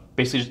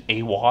basically just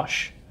a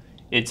wash.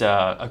 It's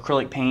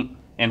acrylic paint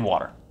and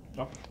water.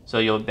 Oh. So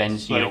you'll then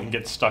so you can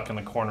get stuck in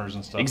the corners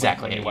and stuff.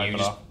 Exactly. You wipe you it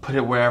just off. put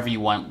it wherever you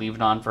want. Leave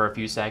it on for a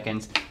few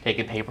seconds. Take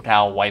a paper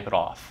towel, wipe it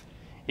off.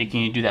 You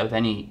can do that with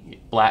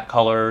any black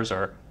colors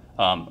or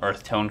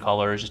earth tone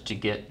colors, just to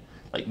get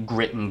like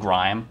grit and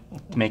grime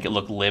to make it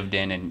look lived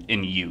in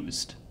and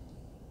used.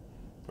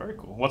 Very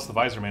cool. What's the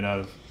visor made out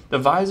of? The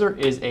visor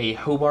is a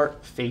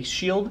Hobart face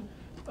shield.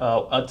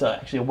 It's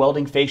actually a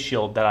welding face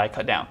shield that I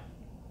cut down.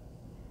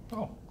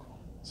 Oh, cool.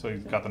 So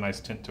you've got the nice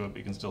tint to it, but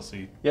you can still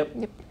see. Yep.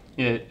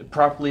 It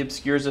properly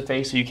obscures the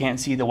face so you can't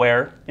see the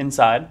wearer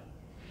inside,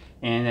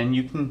 and then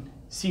you can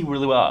see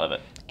really well out of it.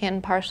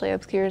 And partially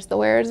obscures the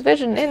wearer's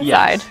vision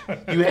inside.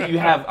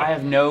 Yes. I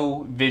have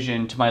no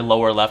vision to my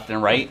lower left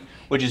and right,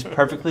 which is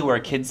perfectly where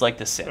kids like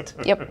to sit.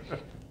 Yep.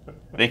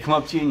 They come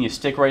up to you and you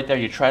stick right there,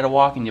 you try to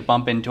walk and you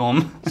bump into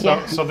them.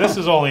 So this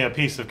is only a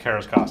piece of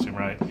Kara's costume,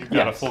 right? You've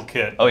got a full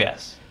kit. Oh,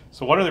 yes.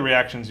 So what are the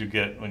reactions you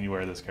get when you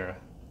wear this, Kara?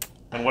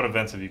 And what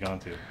events have you gone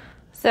to?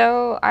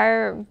 So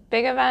our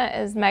big event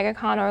is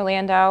MegaCon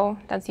Orlando.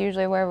 That's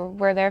usually where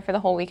we're there for the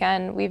whole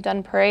weekend. We've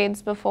done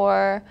parades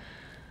before.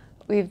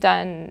 We've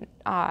done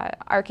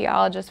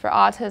archaeologists for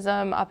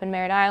autism up in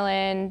Merritt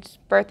Island,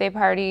 birthday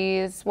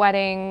parties,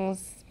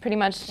 weddings, pretty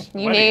much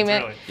you name it.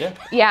 Really? Yeah.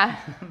 Yeah,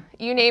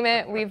 you name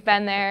it, we've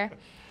been there.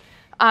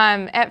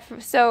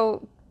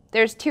 So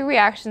there's two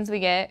reactions we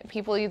get.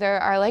 People either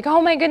are like,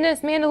 oh my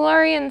goodness,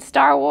 Mandalorian,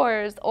 Star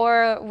Wars,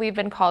 or we've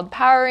been called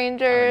Power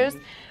Rangers.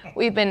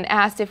 We've been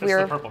asked if we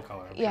were the purple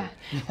color. I'm yeah.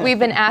 sure. We've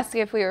been asked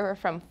if we were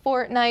from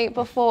Fortnite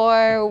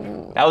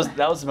before. That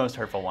was the most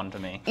hurtful one to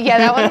me. Yeah,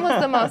 that one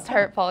was the most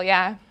hurtful,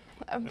 yeah.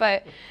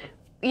 But,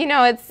 you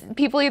know, it's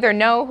people either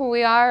know who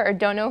we are or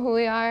don't know who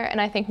we are.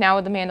 And I think now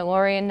with The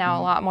Mandalorian,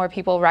 now a lot more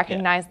people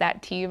recognize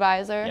that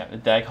T-visor. Yeah,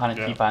 the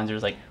iconic T-visor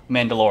is like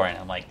Mandalorian.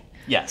 I'm like,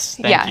 yes,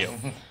 thank Yes.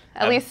 you.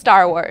 At least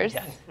Star Wars.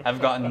 Yeah,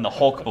 I've gotten the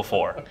Hulk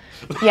before.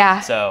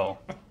 Yeah. So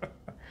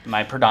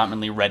my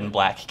predominantly red and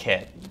black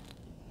kit,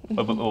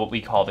 what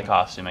we call the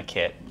costume a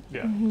kit.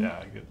 Yeah, yeah,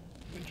 I get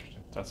interesting.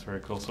 That's very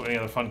cool. So any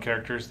other fun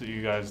characters that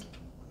you guys,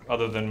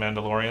 other than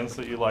Mandalorians,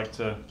 that you like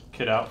to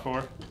kit out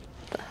for?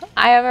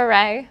 I have a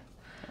Rey.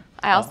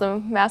 I also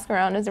mask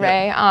around as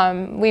Rey.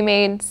 We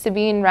made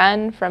Sabine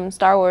Wren from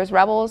Star Wars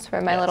Rebels for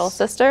my little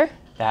sister.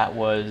 That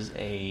was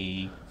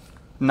a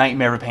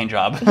nightmare of a paint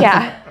job.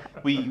 Yeah.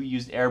 We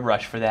used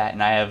airbrush for that,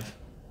 and I have,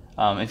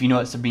 if you know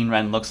what Sabine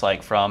Wren looks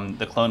like from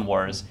the Clone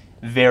Wars,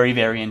 very,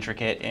 very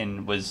intricate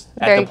and was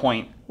at the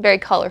point very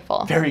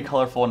colorful. very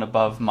colorful and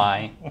above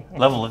my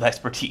level of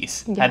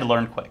expertise. Yeah. Had to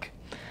learn quick.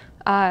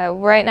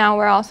 Right now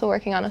we're also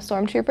working on a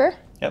Stormtrooper.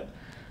 Yep.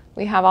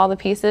 We have all the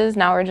pieces.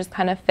 Now we're just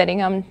kind of fitting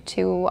them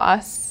to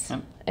us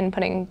Yep. and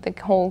putting the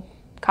whole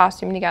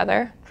costume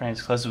together. Trying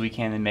as close as we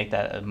can to make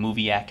that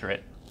movie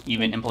accurate,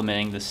 even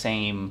implementing the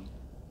same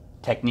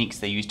techniques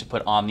they used to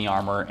put on the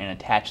armor and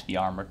attach the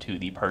armor to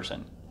the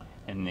person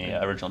in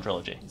the original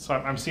trilogy. So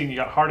I'm seeing you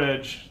got hard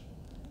edge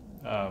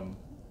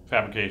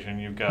fabrication.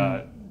 You've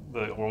got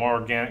the more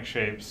organic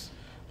shapes,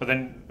 but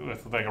then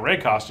with like a Rey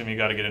costume, you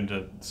got to get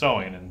into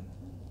sewing, and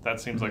that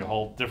seems like a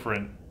whole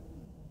different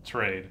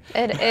trade.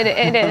 It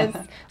is.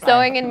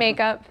 Sewing and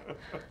makeup.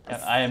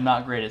 I am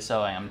not great at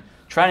sewing. I'm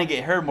trying to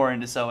get her more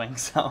into sewing,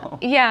 so.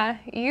 Yeah,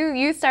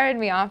 you started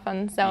me off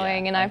on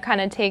sewing, Yeah. and I've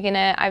kind of taken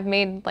it. I've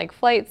made like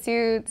flight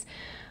suits.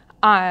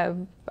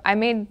 I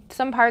made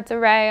some parts of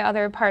Rey,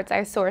 other parts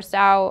I sourced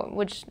out,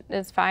 which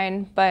is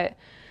fine, but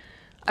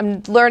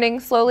I'm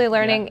slowly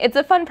learning. Yeah. It's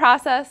a fun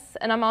process,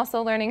 and I'm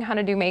also learning how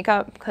to do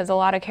makeup because a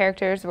lot of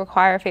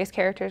face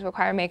characters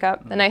require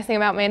makeup. The nice thing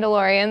about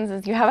Mandalorians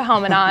is you have a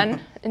helmet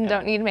on and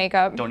don't need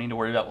makeup. Don't need to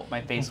worry about what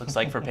my face looks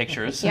like for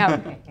pictures.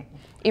 Yep.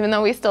 Even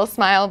though we still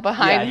smile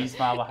behind. Yeah, you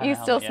smile behind You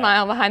the still helmet, yeah.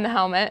 smile behind the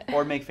helmet.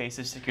 Or make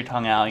faces, stick your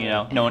tongue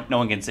out, no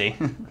one can see.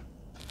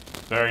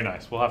 Very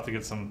nice. We'll have to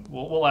get some.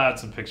 We'll add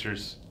some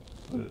pictures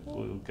that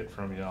we'll get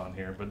from you on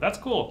here. But that's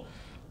cool.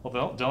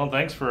 Well, Dylan,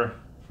 thanks for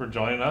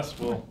joining us.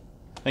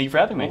 Thank you for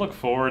having me. We'll look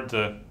forward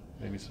to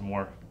maybe some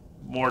more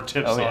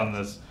tips Oh, yeah. on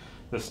this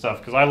stuff,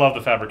 because I love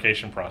the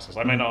fabrication process.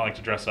 I may not like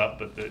to dress up,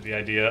 but the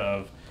idea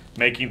of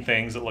making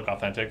things that look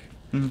authentic,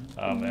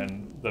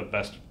 and the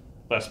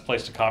best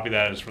place to copy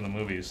that is from the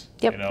movies.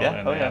 Yep. Yeah.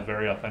 And Oh, they yeah. have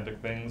very authentic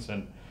things.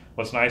 And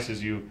what's nice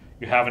is you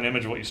have an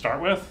image of what you start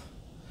with,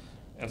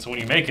 and so when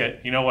you make it,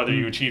 you know whether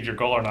you achieved your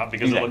goal or not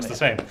because it looks the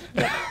same.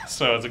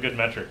 So it's a good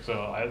metric.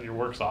 So your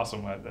work's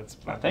awesome. I'm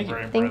Thank you.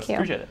 very Thank impressed you.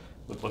 Appreciate it.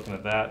 with looking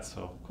at that.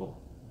 So cool.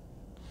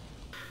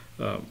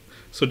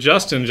 So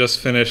Justin just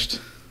finished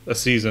a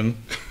season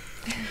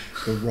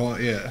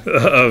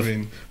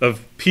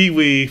of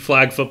Peewee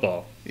Flag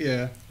Football,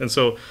 Yeah. and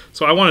so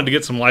I wanted to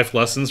get some life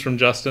lessons from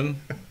Justin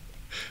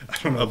I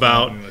don't know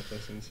About- if I have any life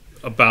lessons.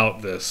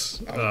 about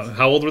this.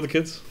 How old were the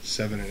kids?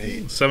 7 and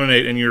 8. 7 and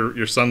 8, and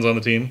your son's on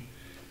the team.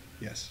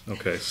 Yes.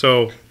 Okay,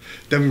 so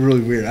That'd be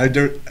really weird.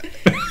 It'd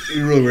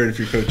be really weird if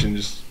you're coaching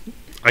just.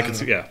 I could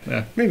see,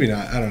 yeah, Maybe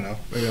not. I don't know.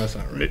 Maybe that's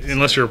not right.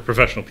 unless you're a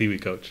professional Peewee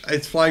coach.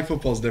 It's flag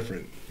football's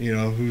different.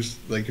 Who's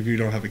like if you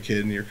don't have a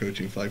kid and you're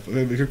coaching flag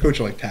football. If you're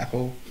coaching like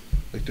tackle,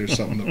 like there's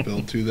something to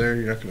build to there.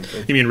 You're not going to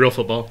build. You mean real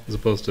football as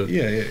opposed to?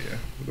 Yeah.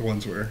 The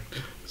ones where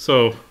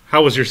So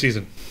how was your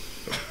season?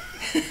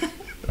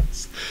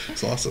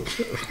 it's awesome.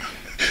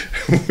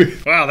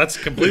 Wow, that's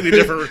completely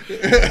different.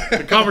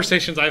 The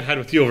conversations I've had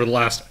with you over the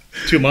last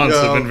 2 months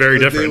have been very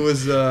different. It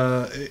was,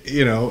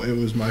 it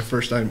was my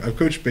first time. I've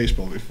coached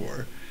baseball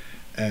before,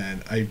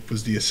 and I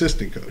was the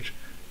assistant coach,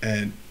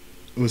 and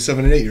it was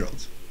 7 and 8 year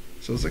olds.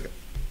 So it's like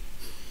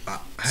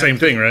Same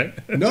thing, right?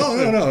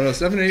 No.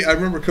 7 and 8. I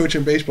remember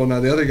coaching baseball. Now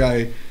the other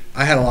guy,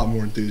 I had a lot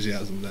more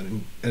enthusiasm than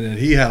him, and then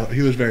he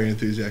was a very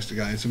enthusiastic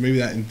guy, and so maybe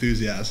that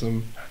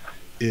enthusiasm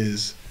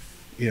is,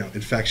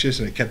 infectious,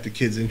 and it kept the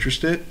kids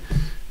interested.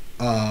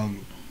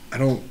 I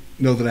don't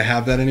know that I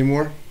have that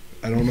anymore.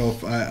 I don't know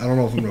if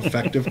I'm an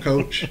effective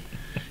coach.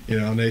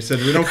 And they said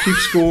we don't keep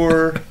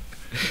score.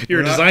 You're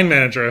a We're not- design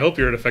manager. I hope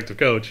you're an effective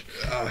coach.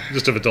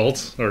 Just of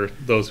adults or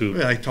those who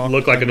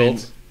look like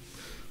adults.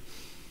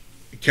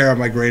 Kara,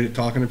 am I great at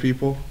talking to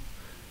people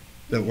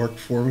that work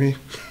for me?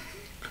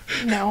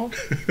 No.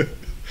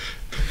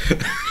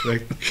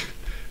 Like,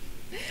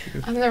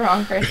 I'm the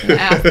wrong person to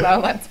ask, though,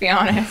 let's be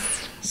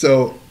honest.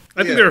 so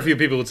I think there are a few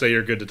people who would say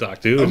you're good to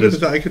talk to.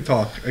 I could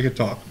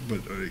talk, but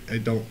I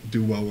don't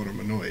do well when I'm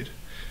annoyed.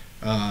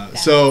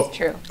 That's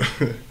true.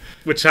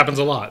 Which happens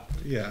a lot.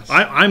 Yes.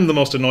 I'm the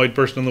most annoyed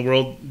person in the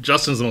world.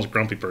 Justin's the most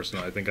grumpy person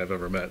I think I've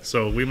ever met.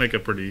 So we make a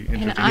pretty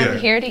interesting And I'm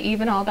here to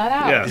even all that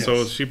out. Yeah,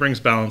 so she brings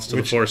balance to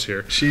the force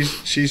here.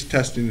 She's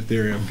testing the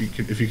theory of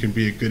if you can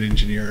be a good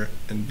engineer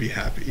and be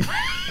happy.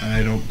 And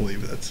I don't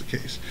believe that's the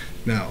case.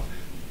 Now,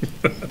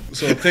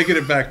 so taking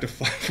it back to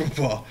flag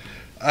football,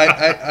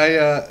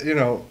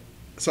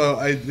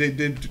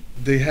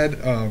 they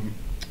had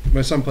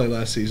my son played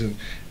last season,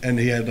 and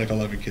he had like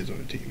 11 kids on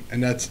the team,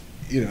 and that's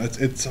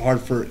it's hard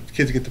for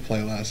kids to get to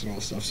play last and all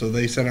this stuff. So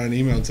they sent out an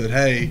email and said,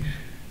 hey,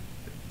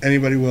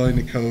 anybody willing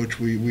to coach?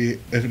 We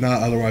if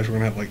not, otherwise we're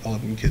gonna have like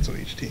 11 kids on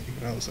each team.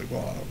 And I was like,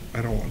 well,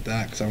 I don't want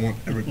that because I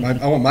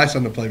want my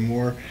son to play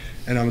more,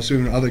 and I'm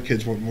assuming other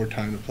kids want more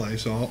time to play.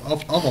 So I'll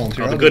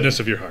volunteer. The goodness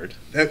of your heart.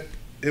 It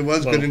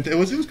was good. It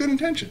was good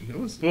intention. It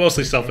was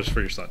mostly selfish for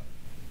your son.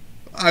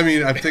 I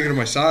mean, I'm thinking of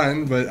my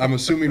son, but I'm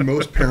assuming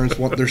most parents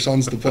want their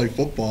sons to play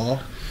football.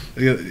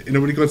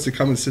 Nobody wants to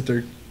come and sit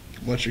there,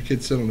 watch your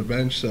kids sit on the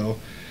bench. So,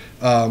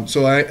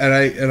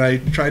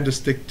 I tried to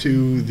stick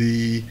to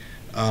the,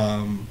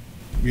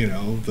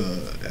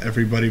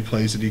 everybody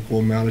plays an equal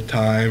amount of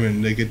time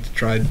and they get to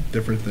try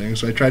different things.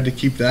 So I tried to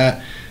keep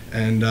that,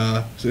 and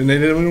we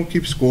don't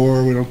keep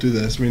score. We don't do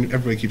this. I mean,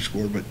 everybody keeps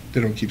score, but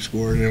they don't keep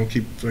score and they don't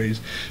keep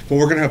threes. But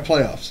we're gonna have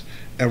playoffs.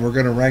 And we're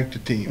gonna rank the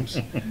teams,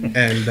 and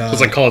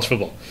it's like college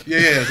football.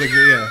 It's like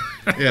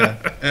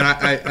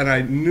and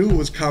I knew it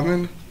was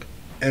coming,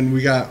 and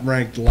we got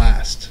ranked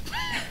last,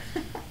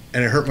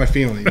 and it hurt my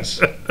feelings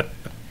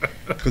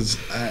because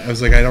I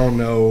was like, I don't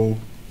know,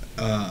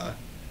 I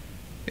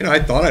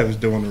thought I was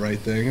doing the right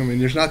thing. I mean,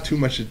 there's not too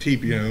much to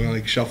teach,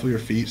 like shuffle your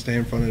feet, stay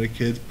in front of the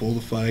kids, pull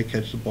the flag,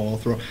 catch the ball,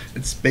 throw.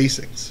 It's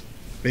basics.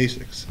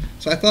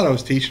 So I thought I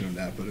was teaching them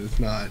that, but it's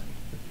not.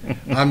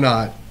 I'm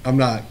not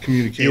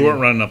communicating. You weren't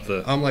running up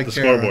the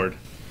scoreboard.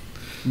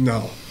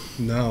 No.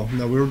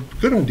 We were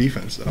good on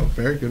defense, though.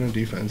 Very good on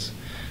defense.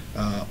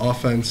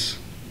 Offense,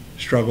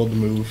 struggled to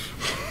move,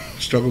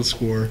 struggled to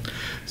score.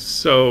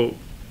 So,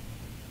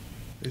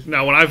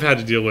 now when I've had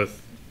to deal with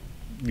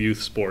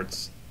youth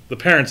sports, the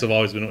parents have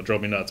always been what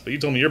drove me nuts. But you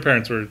told me your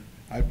parents were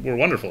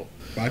wonderful.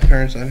 My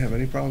parents, I didn't have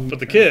any problems. But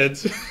the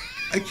kids...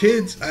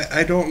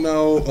 I don't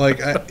know,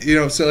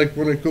 so like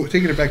when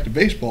taking it back to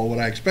baseball, what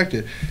I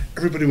expected,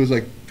 everybody was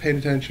like paying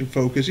attention,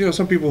 focused.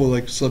 Some people will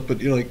like slip,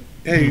 but you're like,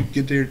 hey,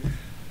 get there.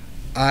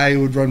 I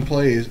would run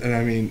plays, and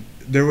I mean,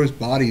 there was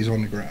bodies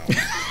on the ground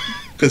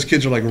because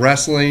kids are like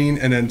wrestling,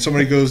 and then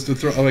somebody goes to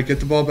throw, like, get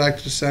the ball back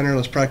to the center.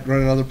 Let's run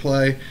another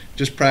play.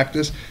 Just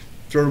practice.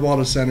 Throw the ball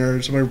to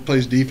center. Somebody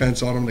plays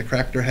defense on them. They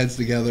crack their heads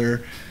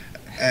together,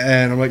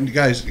 and I'm like,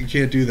 guys, you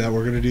can't do that.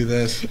 We're gonna do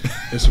this.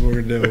 This is what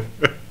we're gonna do.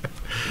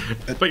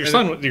 But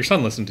your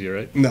son listened to you,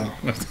 right? No.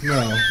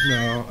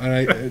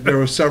 And there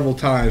were several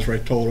times where I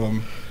told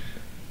him,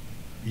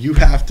 you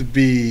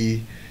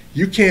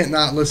can't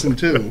not listen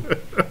too.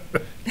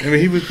 I mean,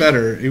 he was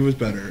better,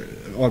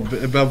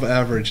 above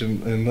average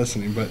in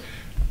listening, but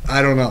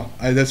I don't know.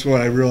 That's what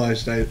I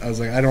realized. I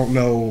was like, I don't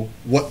know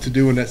what to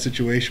do in that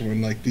situation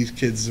when like these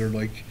kids are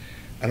like,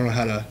 I don't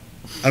know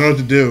what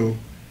to do,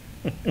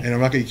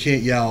 and you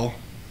can't yell,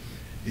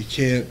 you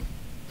can't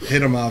hit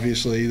them,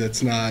 obviously.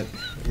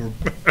 We're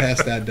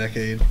past that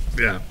decade.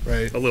 Yeah,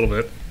 right. A little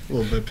bit.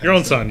 Past your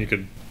own son, you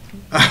could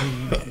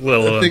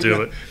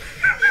do it.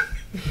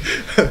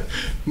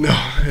 No,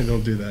 I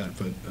don't do that.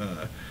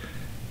 But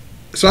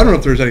so I don't know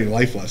if there's any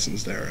life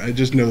lessons there. I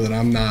just know that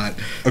I'm not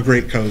a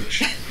great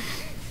coach.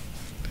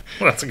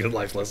 Well, that's a good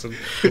life lesson.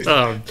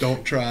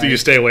 Don't try. Do you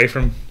stay away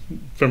from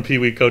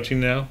Peewee coaching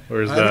now,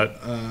 or is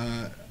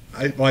that?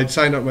 I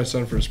signed up my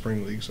son for a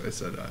spring league, so I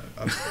said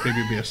I'll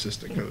maybe be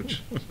assistant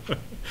coach.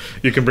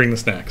 You can bring the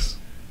snacks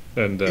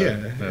and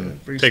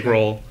take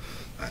roll.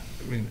 I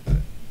mean,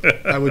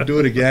 I would do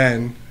it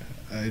again.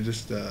 I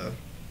just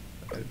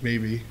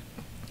maybe.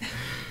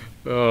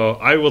 Oh,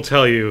 I will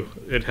tell you,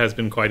 it has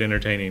been quite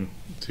entertaining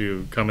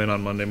to come in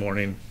on Monday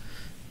morning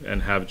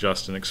and have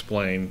Justin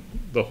explain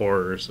the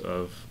horrors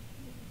of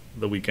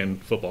the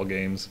weekend football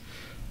games,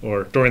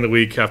 or during the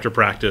week after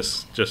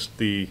practice, just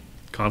the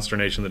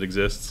consternation that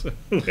exists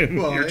when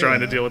you're trying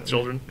to deal with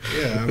children.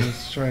 Yeah, I'm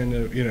just trying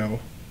to,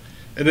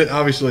 and then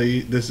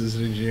obviously this is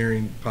an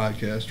engineering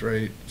podcast,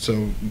 right?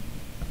 So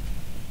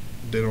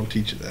they don't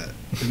teach you that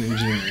in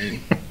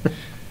engineering.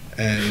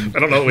 And I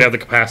don't know that we have the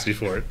capacity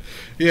for it.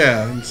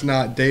 Yeah, it's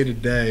not day to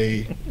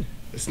day.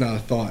 It's not a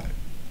thought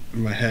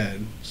in my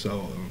head.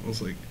 So I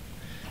was like,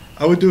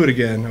 I would do it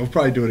again. I would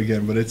probably do it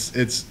again, but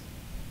it's.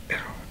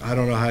 I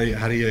don't know how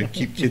do you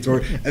keep kids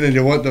organized. And then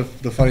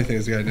the funny thing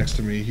is, the guy next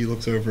to me, he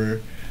looks over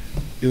at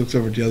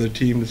the other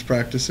team that's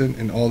practicing,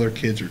 and all their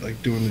kids are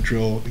like doing the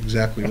drill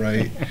exactly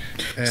right,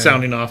 and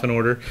sounding off in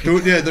order.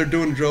 They're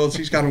doing drills.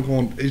 He's got them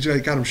going. He's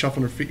got them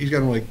shuffling their feet. He's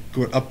got them like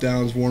going up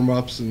downs, warm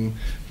ups, and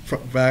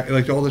back,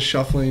 like all the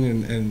shuffling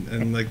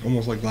and like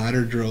almost like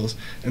ladder drills,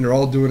 and they're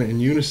all doing it in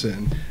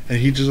unison. And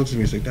he just looks at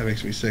me, he's like, that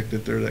makes me sick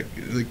that they're like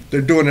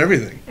they're doing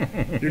everything.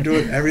 They're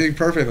doing everything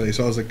perfectly.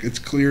 So I was like, it's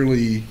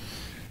clearly,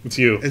 It's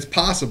you. it's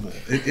possible.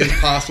 It is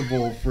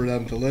possible for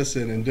them to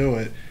listen and do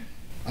it.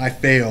 I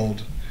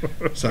failed.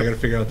 So I got to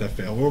figure out that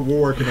fail. We're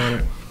working on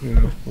it. You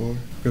know, we're going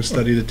to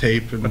study the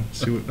tape and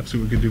see what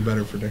we can do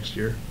better for next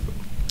year.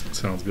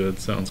 Sounds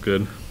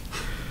good.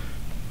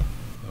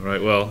 All right.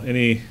 Well,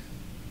 any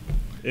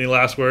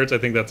last words? I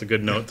think that's a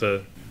good note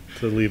to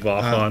leave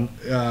off on.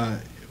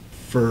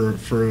 For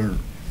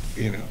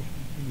you know,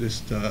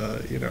 just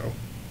you know,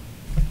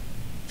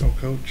 don't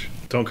coach.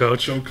 Don't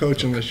coach. Don't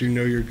coach unless you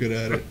know you're good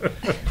at it.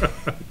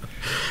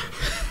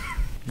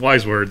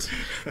 Wise words.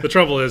 The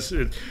trouble is,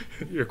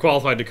 you're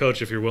qualified to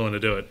coach if you're willing to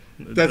do it.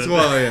 That's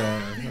why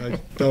I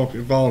don't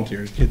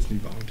volunteers. Kids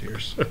need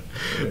volunteers.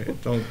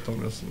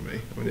 Don't listen to me.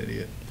 I'm an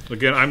idiot.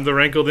 Again, I'm the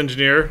Rankled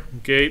Engineer.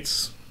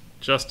 Gates,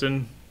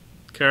 Justin,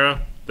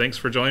 Kara, thanks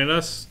for joining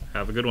us.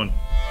 Have a good one.